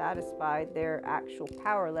 satisfy their actual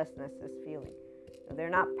powerlessness as feeling. So they're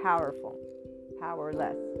not powerful,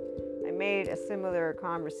 powerless. I made a similar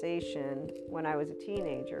conversation when I was a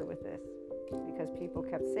teenager with this, because people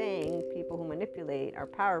kept saying people who manipulate are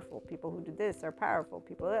powerful, people who do this are powerful,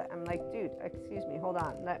 people that. I'm like, dude, excuse me, hold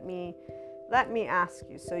on, let me ask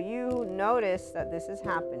you. So you notice that this is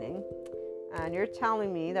happening, and you're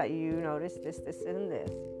telling me that you notice this, and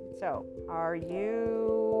this. So are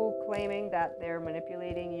you claiming that they're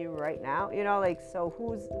manipulating you right now? So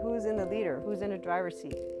who's in the leader? Who's in the driver's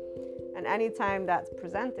seat? And anytime that's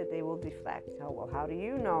presented, they will deflect. Oh, well, how do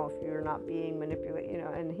you know if you're not being manipulated?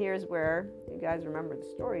 And here's where you guys remember the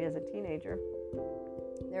story as a teenager.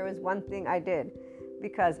 There was one thing I did,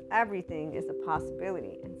 because everything is a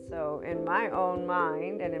possibility. And so in my own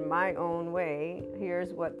mind and in my own way,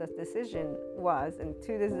 here's what the decision was, and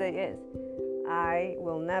to this day is, I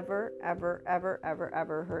will never, ever, ever, ever,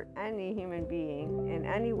 ever hurt any human being in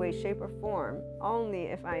any way, shape, or form. Only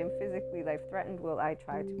if I am physically life-threatened will I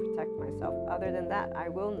try to protect myself. Other than that, I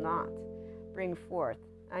will not bring forth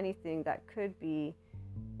anything that could be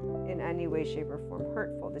in any way, shape, or form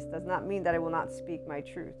hurtful. This does not mean that I will not speak my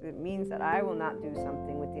truth. It means that I will not do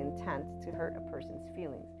something with the intent to hurt a person's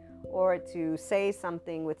feelings, or to say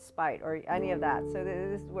something with spite or any of that. So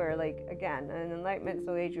this is where, like, again, an enlightenment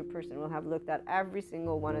soul age group person will have looked at every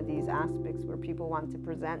single one of these aspects where people want to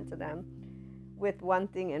present to them with one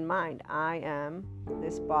thing in mind. I am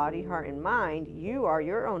this body, heart, and mind. You are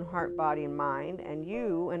your own heart, body, and mind, and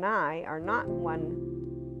you and I are not one.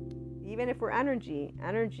 Even if we're energy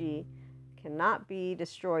cannot be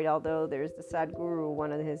destroyed, although there's the Sadhguru,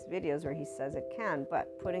 one of his videos where he says it can.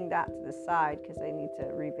 But putting that to the side, because I need to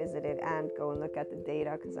revisit it and go and look at the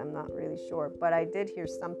data, because I'm not really sure. But I did hear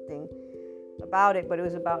something about it, but it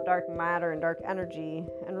was about dark matter and dark energy.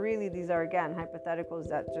 And really, these are, again, hypotheticals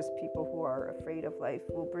that just people who are afraid of life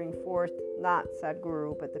will bring forth, not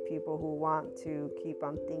Sadhguru, but the people who want to keep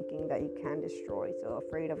on thinking that you can destroy. So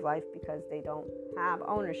afraid of life because they don't have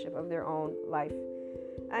ownership of their own life.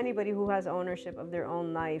 Anybody who has ownership of their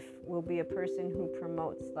own life will be a person who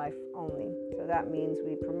promotes life only. So that means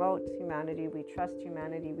we promote humanity, we trust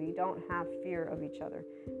humanity, we don't have fear of each other.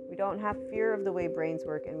 We don't have fear of the way brains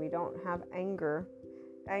work, and we don't have anger.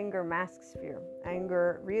 Anger masks fear.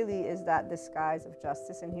 Anger really is that disguise of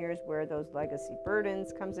justice, and here's where those legacy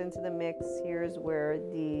burdens comes into the mix. Here's where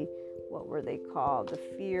the, what were they called? The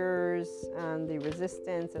fears and the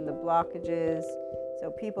resistance and the blockages. So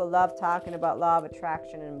people love talking about law of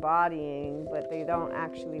attraction and embodying, but they don't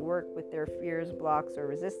actually work with their fears, blocks, or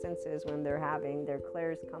resistances when they're having their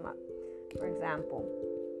clairs come up, for example.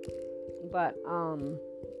 But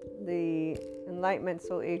the enlightenment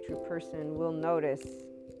soul age group person will notice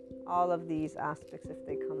all of these aspects if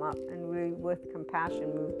they come up, and we, with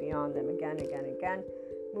compassion, move beyond them again,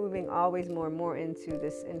 moving always more and more into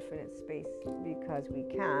this infinite space, because we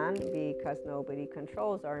can, because nobody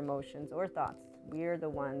controls our emotions or thoughts. We are the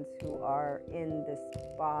ones who are in this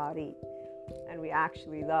body, and we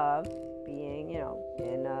actually love being,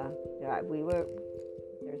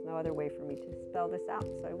 there's no other way for me to spell this out,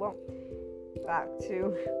 so I won't. Back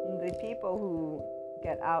to the people who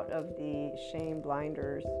get out of the shame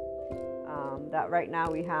blinders, that right now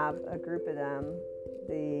we have a group of them,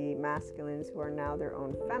 the masculines, who are now their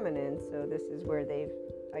own feminines. So this is where they've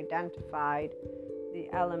identified the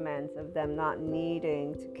elements of them not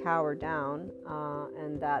needing to cower down,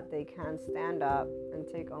 and that they can stand up and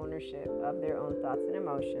take ownership of their own thoughts and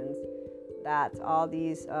emotions. That all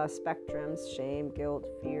these spectrums, shame, guilt,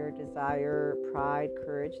 fear, desire, pride,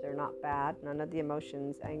 courage, they're not bad. None of the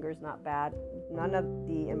emotions, anger is not bad. None of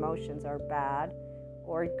the emotions are bad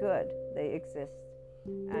or good. They exist.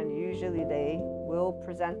 And usually they will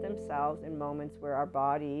present themselves in moments where our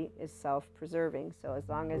body is self-preserving. So as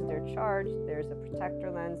long as they're charged, there's a protector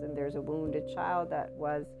lens, and there's a wounded child that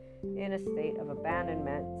was in a state of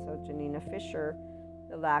abandonment. So Janina Fisher,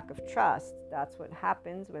 the lack of trust, that's what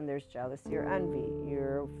happens when there's jealousy or envy.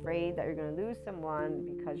 You're afraid that you're going to lose someone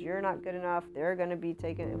because you're not good enough. They're going to be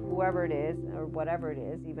taken, whoever it is, or whatever it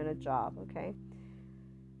is, even a job, okay?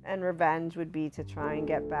 And revenge would be to try and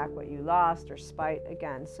get back what you lost, or spite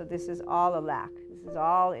again. So this is all a lack. This is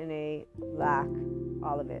all in a lack,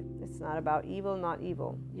 all of it. It's not about evil, not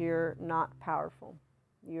evil. You're not powerful.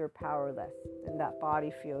 You're powerless. And that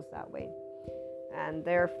body feels that way. And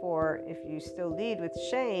therefore, if you still lead with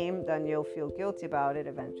shame, then you'll feel guilty about it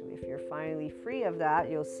eventually. If you're finally free of that,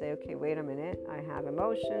 you'll say, okay, wait a minute, I have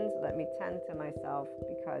emotions. Let me tend to myself,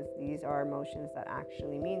 because these are emotions that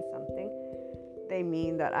actually mean something. They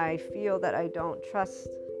mean that I feel that I don't trust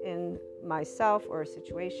in myself or a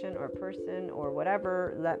situation or a person or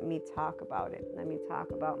whatever. Let me talk about it. Let me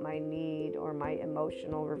talk about my need or my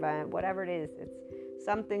emotional revenge, whatever it is. It's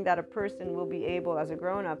something that a person will be able, as a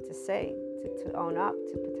grown-up, to say, to own up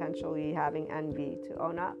to potentially having envy, to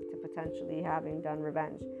own up to potentially having done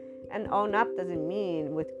revenge. And own up doesn't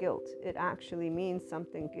mean with guilt. It actually means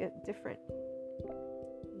something different.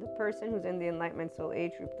 The person who's in the enlightenment soul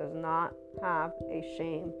age group does not have a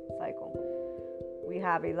shame cycle. We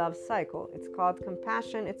have a love cycle. It's called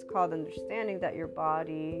compassion. It's called understanding that your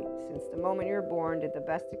body, since the moment you're born, did the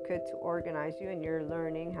best it could to organize you, and you're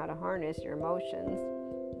learning how to harness your emotions,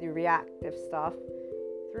 the reactive stuff,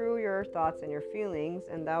 through your thoughts and your feelings,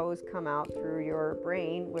 and those come out through your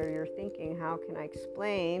brain, where you're thinking, how can I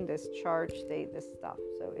explain this charged state, this stuff?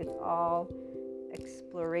 So it's all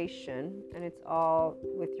exploration, and it's all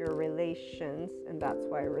with your relations, and that's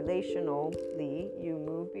why relationally you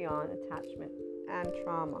move beyond attachment and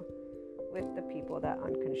trauma with the people that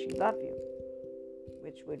unconsciously love you,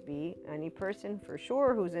 which would be any person for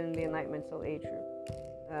sure who's in the enlightenment soul age group.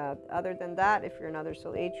 Other than that, if you're in other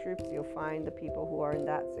soul age groups, you'll find the people who are in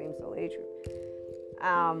that same soul age group.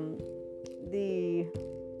 The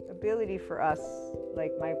ability for us,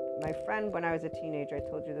 like my friend when I was a teenager, I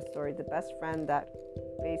told you the story, the best friend that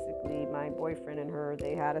basically my boyfriend and her,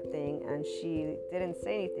 they had a thing, and she didn't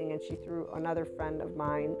say anything, and she threw another friend of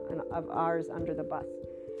mine and of ours under the bus.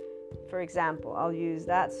 For example, I'll use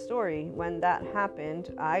that story. When that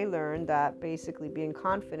happened, I learned that basically being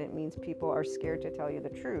confident means people are scared to tell you the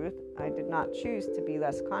truth. I did not choose to be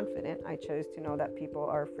less confident. I chose to know that people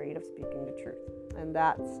are afraid of speaking the truth. And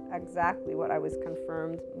that's exactly what I was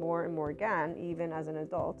confirmed more and more again, even as an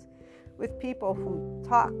adult, with people who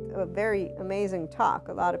talked a very amazing talk.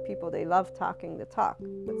 A lot of people, they love talking the talk.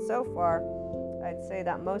 But so far, I'd say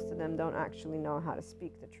that most of them don't actually know how to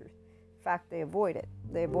speak the truth. In fact, they avoid it.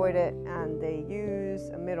 They avoid it, and they use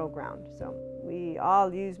a middle ground. So we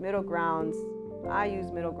all use middle grounds. I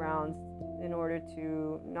use middle grounds in order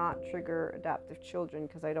to not trigger adaptive children,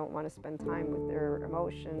 because I don't want to spend time with their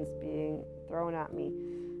emotions being thrown at me,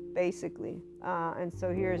 basically. And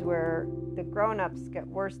so here's where the grown-ups get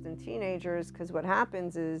worse than teenagers, because what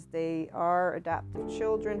happens is they are adaptive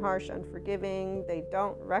children, harsh, unforgiving. They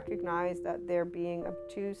don't recognize that they're being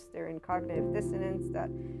obtuse. They're in cognitive dissonance.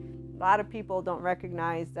 That a lot of people don't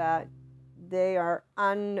recognize that they are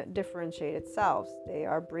undifferentiated selves. They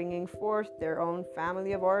are bringing forth their own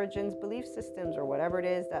family of origins, belief systems, or whatever it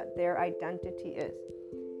is that their identity is.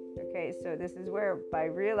 Okay, so this is where, by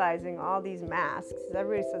realizing all these masks,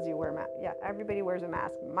 everybody says you wear a mask. Yeah, everybody wears a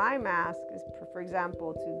mask. My mask is, for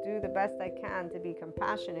example, to do the best I can to be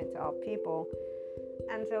compassionate to all people,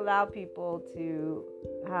 and to allow people to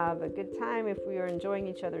have a good time if we are enjoying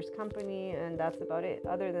each other's company, and that's about it.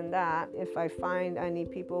 Other than that, if I find any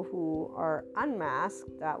people who are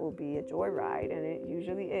unmasked, that will be a joyride, and it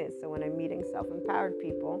usually is. So when I'm meeting self-empowered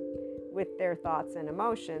people with their thoughts and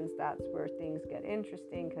emotions, that's where things get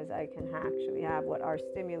interesting, because I can actually have what are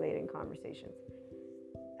stimulating conversations.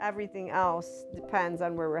 Everything else depends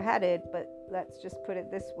on where we're headed, but let's just put it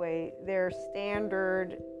this way. They're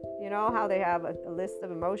standard, you know how they have a list of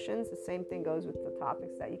emotions? The same thing goes with the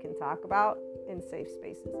topics that you can talk about in safe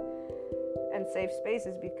spaces. And safe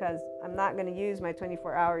spaces, because I'm not going to use my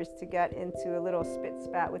 24 hours to get into a little spit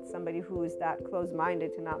spat with somebody who is that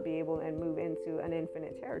closed-minded to not be able and move into an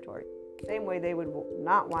infinite territory. Same way they would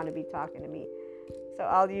not want to be talking to me. So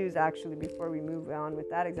I'll use, actually, before we move on with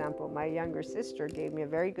that example, my younger sister gave me a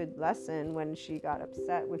very good lesson when she got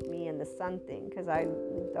upset with me and the sun thing, because I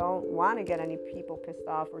don't want to get any people pissed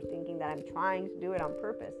off or thinking that I'm trying to do it on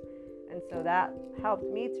purpose. And so that helped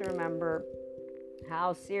me to remember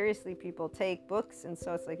how seriously people take books. And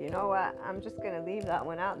so it's like, you know what, I'm just going to leave that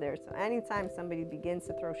one out there. So anytime somebody begins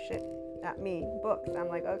to throw shit at me, books, I'm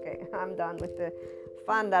like, okay, I'm done with the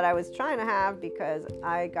fun that I was trying to have, because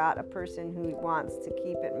I got a person who wants to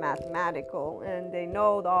keep it mathematical, and they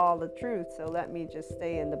know all the truth, so let me just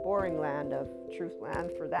stay in the boring land of truth land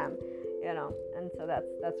for them, you know. And so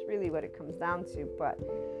that's really what it comes down to. But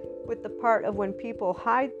with the part of when people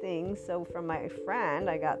hide things, so from my friend,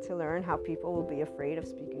 I got to learn how people will be afraid of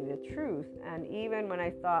speaking the truth. And even when I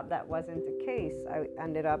thought that wasn't the case, I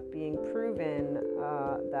ended up being proven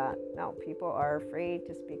that no, people are afraid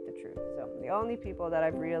to speak the truth. So the only people that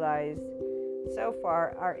I've realized so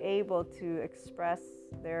far are able to express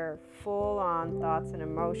their full-on thoughts and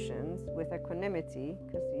emotions with equanimity,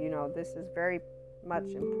 because, you know, this is very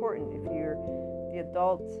much important. If you're the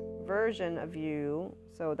adult version of you,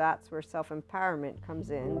 so that's where self-empowerment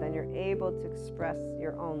comes in, then you're able to express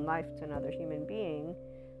your own life to another human being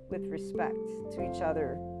with respect to each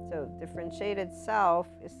other. So differentiated self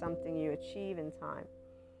is something you achieve in time.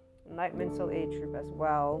 Enlightenment Soul Age Group as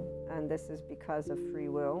well, and this is because of free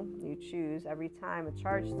will. You choose every time a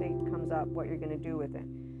charged state comes up what you're going to do with it.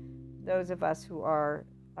 Those of us who are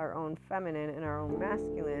our own feminine and our own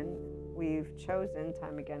masculine, we've chosen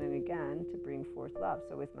time again and again to bring forth love.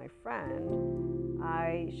 So with my friend,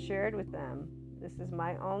 I shared with them, this is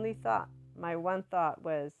my only thought. My one thought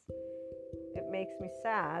was, it makes me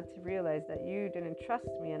sad to realize that you didn't trust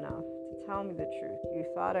me enough to tell me the truth. You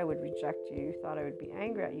thought I would reject you. You thought I would be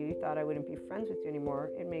angry at you. You thought I wouldn't be friends with you anymore.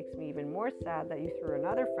 It makes me even more sad that you threw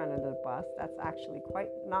another friend under the bus. That's actually quite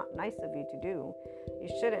not nice of you to do. You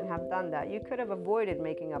shouldn't have done that. You could have avoided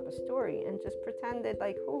making up a story and just pretended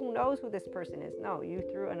like, who knows who this person is. No, you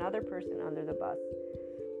threw another person under the bus.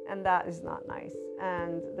 And that is not nice.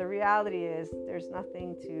 And the reality is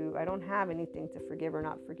I don't have anything to forgive or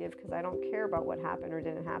not forgive, because I don't care about what happened or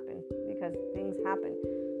didn't happen, because things happen.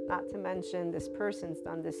 Not to mention, this person's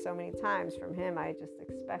done this so many times. From him, I just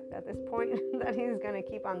expect at this point that he's going to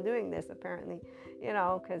keep on doing this, apparently, you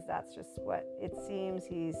know, because that's just what it seems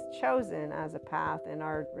he's chosen as a path in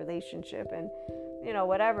our relationship, and, you know,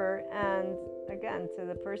 whatever. And again, to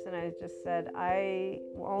the person I just said, I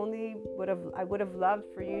would have loved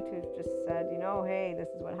for you to have just said, you know, hey, this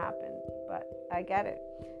is what happened. but I get it.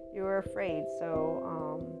 You were afraid, so,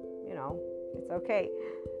 it's okay.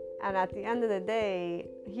 And at the end of the day,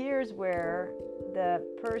 here's where the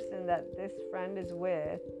person that this friend is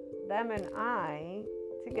with, them and I,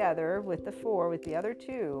 together with the other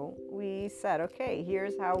two, we said, okay,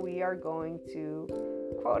 here's how we are going to,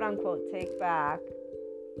 quote unquote, take back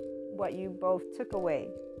what you both took away.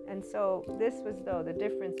 And so this was, though, the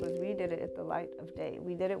difference was we did it at the light of day.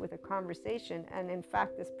 We did it with a conversation. And in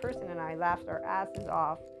fact, this person and I laughed our asses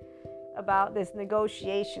off about this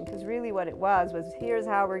negotiation, because really what it was here's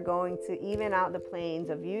how we're going to even out the planes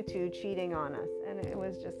of you two cheating on us. And it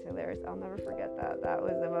was just hilarious. I'll never forget that. That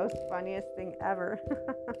was the most funniest thing ever.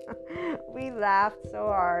 We laughed so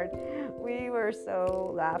hard. We were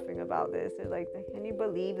so laughing about this. It's like, can you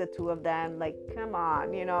believe the two of them? Like, come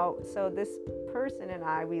on, So this person and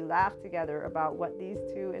I, we laughed together about what these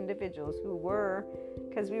two individuals who were,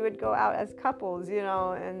 because we would go out as couples,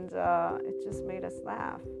 and it just made us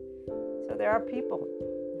laugh. So there are people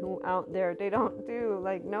who out there, they don't do,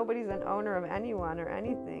 like, nobody's an owner of anyone or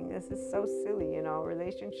anything. This is so silly,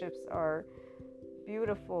 Relationships are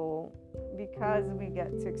beautiful because we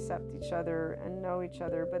get to accept each other and know each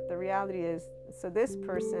other. But the reality is, so this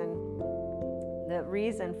person, the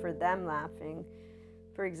reason for them laughing,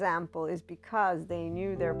 for example, is because they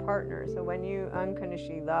knew their partner. So when you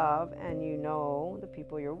unconditionally love and you know the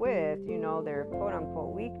people you're with, you know their quote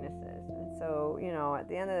unquote weaknesses. And so, at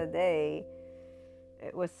the end of the day,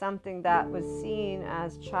 it was something that was seen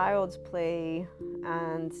as child's play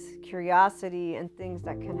and curiosity and things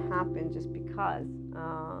that can happen just because.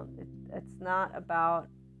 It's not about,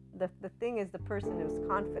 the thing is, the person is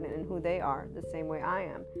confident in who they are, the same way I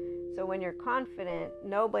am. So when you're confident,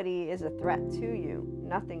 nobody is a threat to you.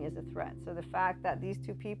 Nothing is a threat. So the fact that these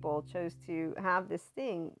two people chose to have this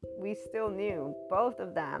thing, we still knew both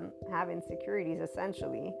of them have insecurities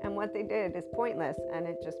essentially. And what they did is pointless, and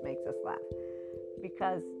it just makes us laugh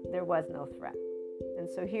because there was no threat. And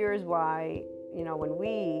so here's why,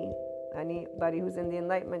 when anybody who's in the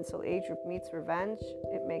Enlightenment Soul Age group meets revenge,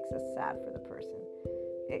 it makes us sad for the person.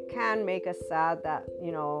 It can make us sad that,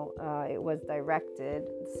 it was directed.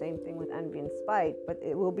 Same thing with envy and spite, but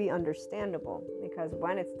it will be understandable because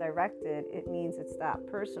when it's directed, it means it's that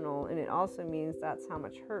personal, and it also means that's how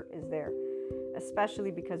much hurt is there,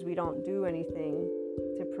 especially because we don't do anything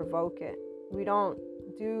to provoke it. We don't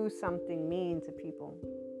do something mean to people.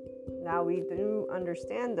 Now, we do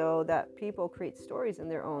understand, though, that people create stories in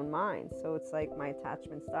their own minds. So it's like my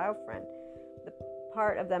attachment style friend. The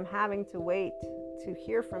part of them having to wait to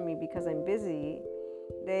hear from me because I'm busy,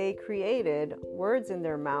 they created words in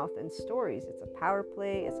their mouth and stories. It's a power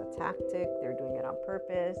play, it's a tactic, they're doing it on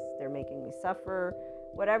purpose, they're making me suffer,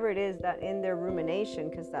 whatever it is that in their rumination,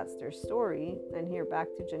 because that's their story. And here, back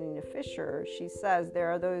to Janina Fisher, she says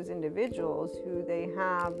there are those individuals who they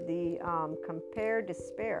have the compare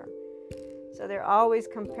despair. So they're always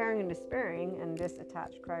comparing and despairing, and this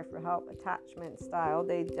attached cry for help attachment style,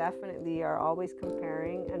 they definitely are always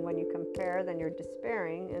comparing, and when you compare, then you're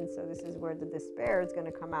despairing, and so this is where the despair is going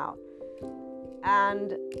to come out.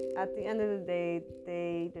 And at the end of the day,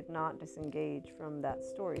 they did not disengage from that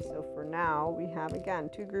story. So for now, we have, again,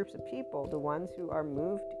 two groups of people. The ones who are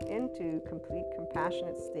moved into complete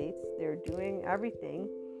compassionate states. They're doing everything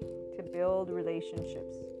to build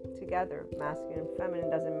relationships together. Masculine and feminine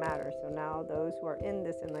doesn't matter. So now those who are in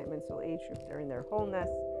this Enlightenment Soul Age group, they're in their wholeness.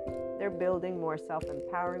 They're building more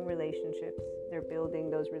self-empowering relationships. They're building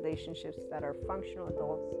those relationships that are functional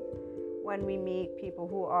adults. When we meet people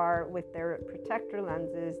who are with their protector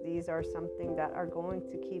lenses, these are something that are going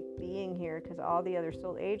to keep being here, because all the other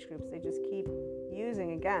soul age groups, they just keep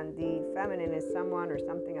using, again, the feminine is someone or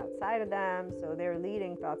something outside of them. So they're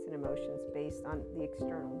leading thoughts and emotions based on the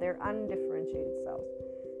external. They're undifferentiated selves.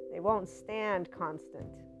 They won't stand constant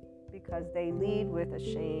because they lead with a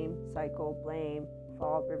shame, cycle, blame,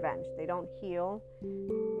 fault, revenge. They don't heal,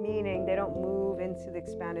 meaning they don't move into the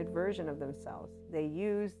expanded version of themselves. They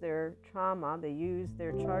use their trauma, they use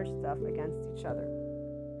their charged stuff against each other.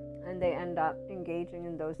 And they end up engaging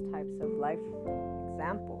in those types of life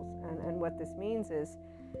examples. And what this means is,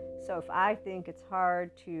 so if I think it's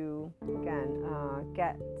hard to, again,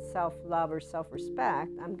 get self-love or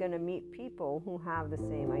self-respect, I'm going to meet people who have the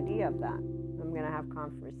same idea of that. I'm going to have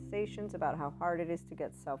conversations about how hard it is to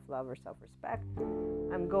get self-love or self-respect.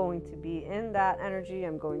 I'm going to be in that energy.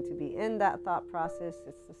 I'm going to be in that thought process.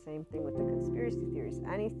 It's the same thing with the conspiracy theories.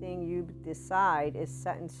 Anything you decide is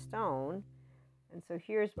set in stone. And so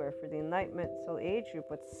here's where, for the Enlightenment Soul Age group,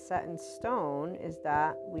 what's set in stone is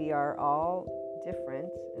that we are all different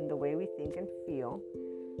in the way we think and feel.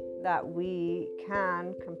 that we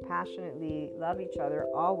can compassionately love each other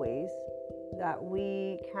always, that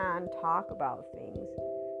we can talk about things,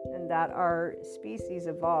 and that our species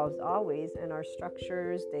evolves always, and our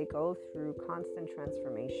structures, they go through constant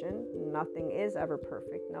transformation. Nothing is ever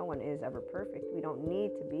perfect. No one is ever perfect. We don't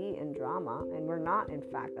need to be in drama, and we're not. In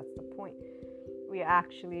fact, that's the point. We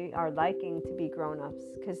actually are liking to be grown-ups,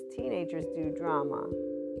 because teenagers do drama,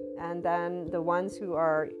 and then the ones who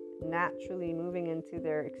are naturally moving into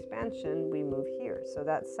their expansion, we move here. So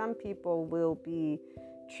that some people will be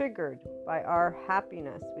triggered by our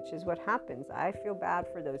happiness, which is what happens. I feel bad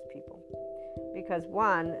for those people, because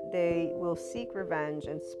one, they will seek revenge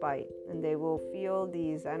and spite, and they will feel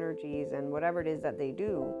these energies and whatever it is that they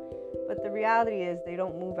do, but the reality is they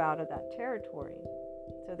don't move out of that territory.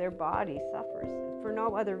 So their body suffers for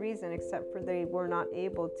no other reason except for they were not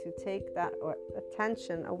able to take that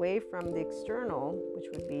attention away from the external, which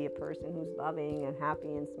would be a person who's loving and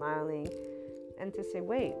happy and smiling, and to say,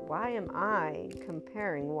 wait, why am I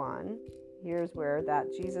comparing one? Here's where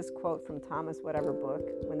that Jesus quote from Thomas whatever book,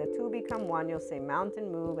 when the two become one, you'll say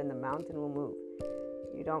mountain move and the mountain will move.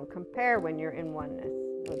 You don't compare when you're in oneness.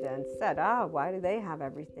 So then said, why do they have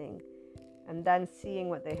everything? And then seeing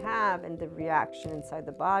what they have and the reaction inside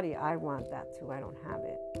the body, I want that too, I don't have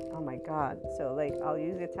it. Oh my God. So like, I'll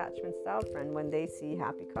use the attachment style friend when they see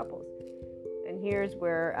happy couples. And here's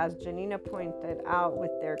where, as Janina pointed out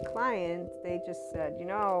with their clients, they just said,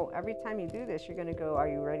 every time you do this, you're going to go, are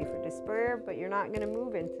you ready for despair? But you're not going to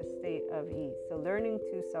move into state of ease. So learning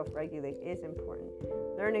to self-regulate is important.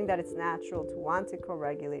 Learning that it's natural to want to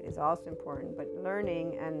co-regulate is also important. But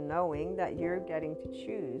learning and knowing that you're getting to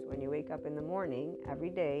choose when you wake up in the morning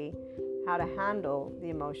every day how to handle the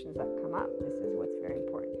emotions that come up. This is what's very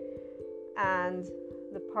important. And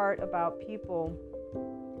the part about people,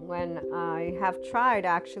 when I have tried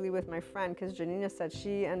actually with my friend, because Janina said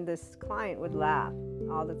she and this client would laugh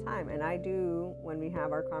all the time, and I do when we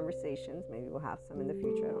have our conversations. Maybe we'll have some in the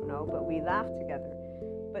future, I don't know, but we laugh together.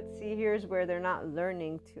 But see, here's where they're not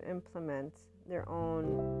learning to implement their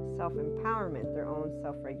own self-empowerment, their own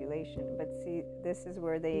self-regulation. But see, this is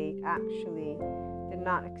where they actually did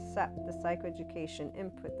not accept the psychoeducation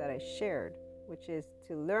input that I shared, which is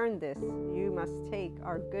to learn this, you must take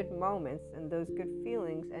our good moments and those good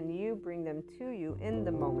feelings and you bring them to you in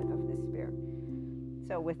the moment of despair.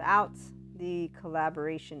 So without the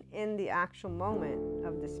collaboration in the actual moment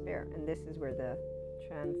of despair, and this is where the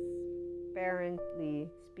transparently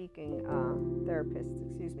speaking therapists,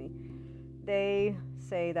 they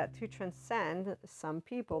say that to transcend some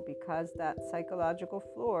people, because that psychological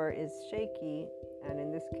floor is shaky, and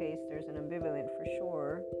in this case there's an ambivalent for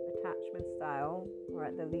sure attachment style, or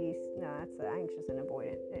at the least, it's anxious and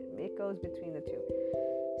avoidant. It goes between the two.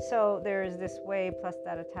 So there's this way, plus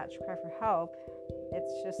that attached cry for help.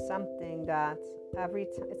 It's just something that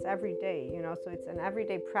it's every day, so it's an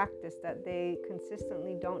everyday practice that they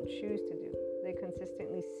consistently don't choose to do. They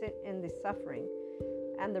consistently sit in the suffering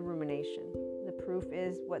and the rumination. The proof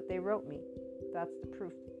is what they wrote me. That's the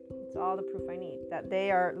proof. It's all the proof I need. That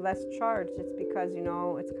they are less charged. It's because,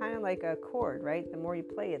 it's kind of like a chord, right? The more you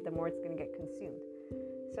play it, the more it's going to get consumed.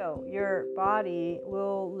 So your body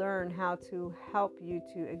will learn how to help you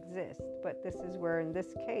to exist. But this is where, in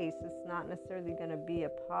this case, it's not necessarily going to be a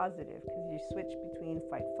positive, because you switch between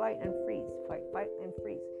fight, flight, and freeze. Fight, fight, and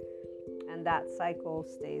freeze. And that cycle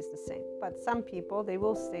stays the same. But some people, they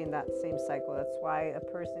will stay in that same cycle. That's why a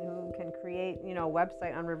person who can create, a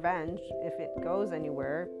website on revenge, if it goes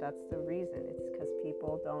anywhere, that's the reason. It's because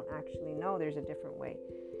people don't actually know there's a different way.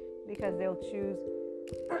 Because they'll choose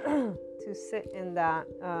to sit in that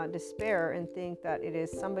despair and think that it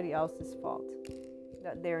is somebody else's fault,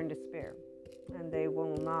 that they're in despair. And they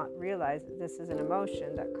will not realize that this is an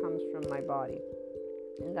emotion that comes from my body,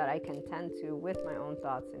 and that I can tend to with my own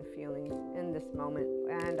thoughts and feelings in this moment,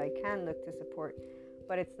 and I can look to support,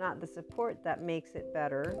 but it's not the support that makes it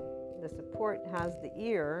better. The support has the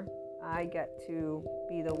ear. I get to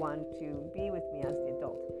be the one to be with me as the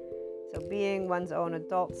adult. So being one's own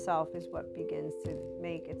adult self is what begins to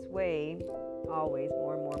make its way always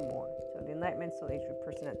more and more and more. So the Enlightenment Soul Age group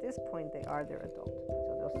person at this point, they are their adult.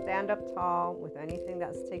 So they'll stand up tall with anything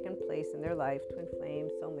that's taken place in their life, twin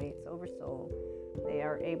flames, soulmates, oversoul. They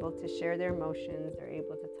are able to share their emotions. They're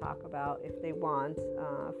able to talk about if they want.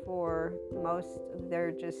 For most,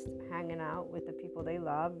 they're just hanging out with the people they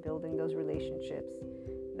love, building those relationships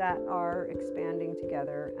that are expanding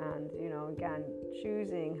together, and again,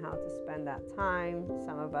 choosing how to spend that time.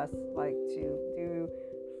 Some of us like to do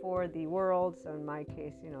for the world, so in my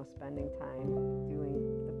case, spending time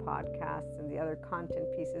doing the podcasts and the other content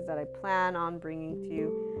pieces that I plan on bringing to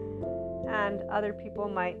you. And other people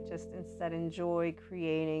might just instead enjoy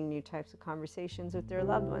creating new types of conversations with their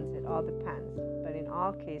loved ones. It all depends. But in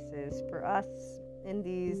all cases, for us in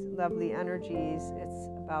these lovely energies, it's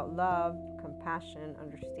about love, compassion,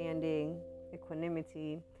 understanding,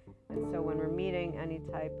 equanimity. And so when we're meeting any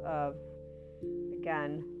type of,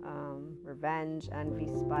 again, revenge, envy,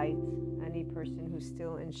 spite, any person who's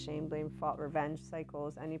still in shame, blame, fault, revenge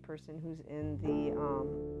cycles, any person who's in the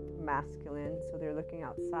masculine, so they're looking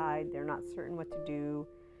outside, they're not certain what to do,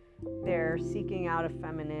 they're seeking out a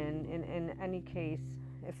feminine. In any case,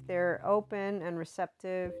 if they're open and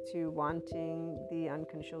receptive to wanting the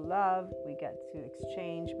unconditional love, we get to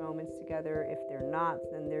exchange moments together. If they're not,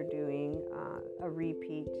 then they're doing a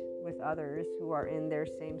repeat with others who are in their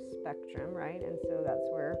same spectrum, right? And so that's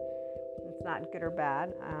where it's not good or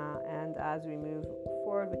bad. And as we move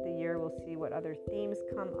forward with the year, we'll see what other themes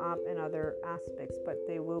come up and other aspects, but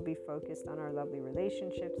they will be focused on our lovely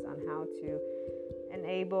relationships, on how to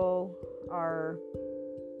enable our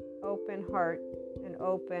open heart and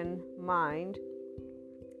open mind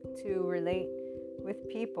to relate with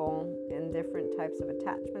people in different types of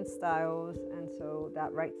attachment styles. And so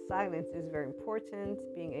that right silence is very important,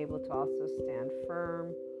 being able to also stand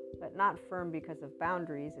firm, but not firm because of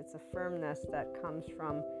boundaries. It's a firmness that comes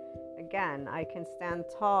from, again, I can stand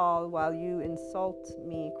tall while you insult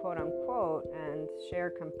me, quote unquote, and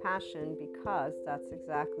share compassion, because that's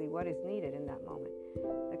exactly what is needed in that moment.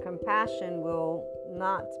 The compassion will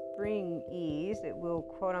not bring ease. It will,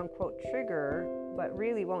 quote unquote, trigger, but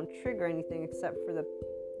really won't trigger anything except for the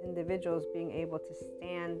individuals being able to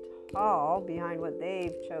stand tall behind what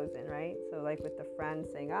they've chosen, right? So like with the friend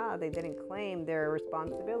saying, they didn't claim their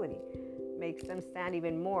responsibility, makes them stand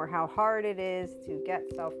even more how hard it is to get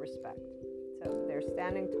self-respect. So they're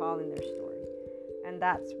standing tall in their story. And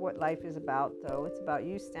that's what life is about, though. It's about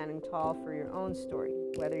you standing tall for your own story,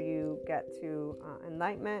 whether you get to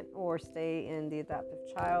enlightenment or stay in the adaptive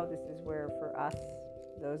child. This is where, for us,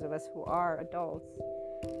 those of us who are adults,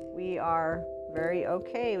 we are very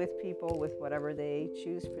okay with people with whatever they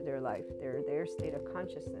choose for their life. They're their state of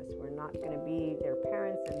consciousness. We're not going to be their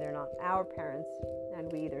parents, and they're not our parents. And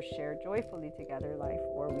we either share joyfully together life,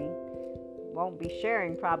 or we won't be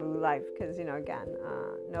sharing probably life, because again,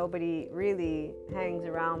 nobody really hangs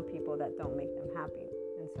around people that don't make them happy.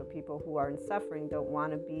 And so people who are in suffering don't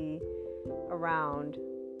want to be around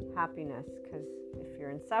happiness, because if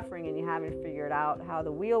you're in suffering and you haven't figured out how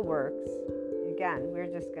the wheel works, again, we're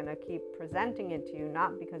just going to keep presenting it to you,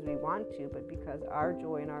 not because we want to, but because our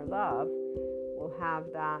joy and our love will have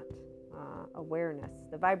that awareness,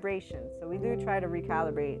 the vibration. So we do try to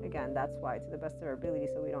recalibrate, again, that's why, to the best of our ability,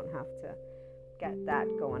 so we don't have to get that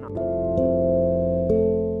going on.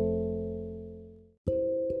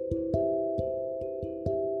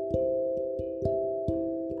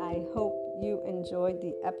 I hope you enjoyed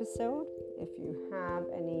the episode. If you have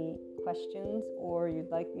any questions or you'd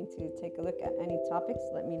like me to take a look at any topics,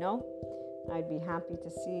 let me know. I'd be happy to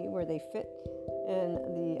see where they fit in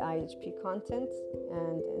the IHP content.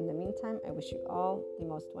 And in the meantime, I wish you all the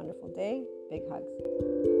most wonderful day. Big hugs.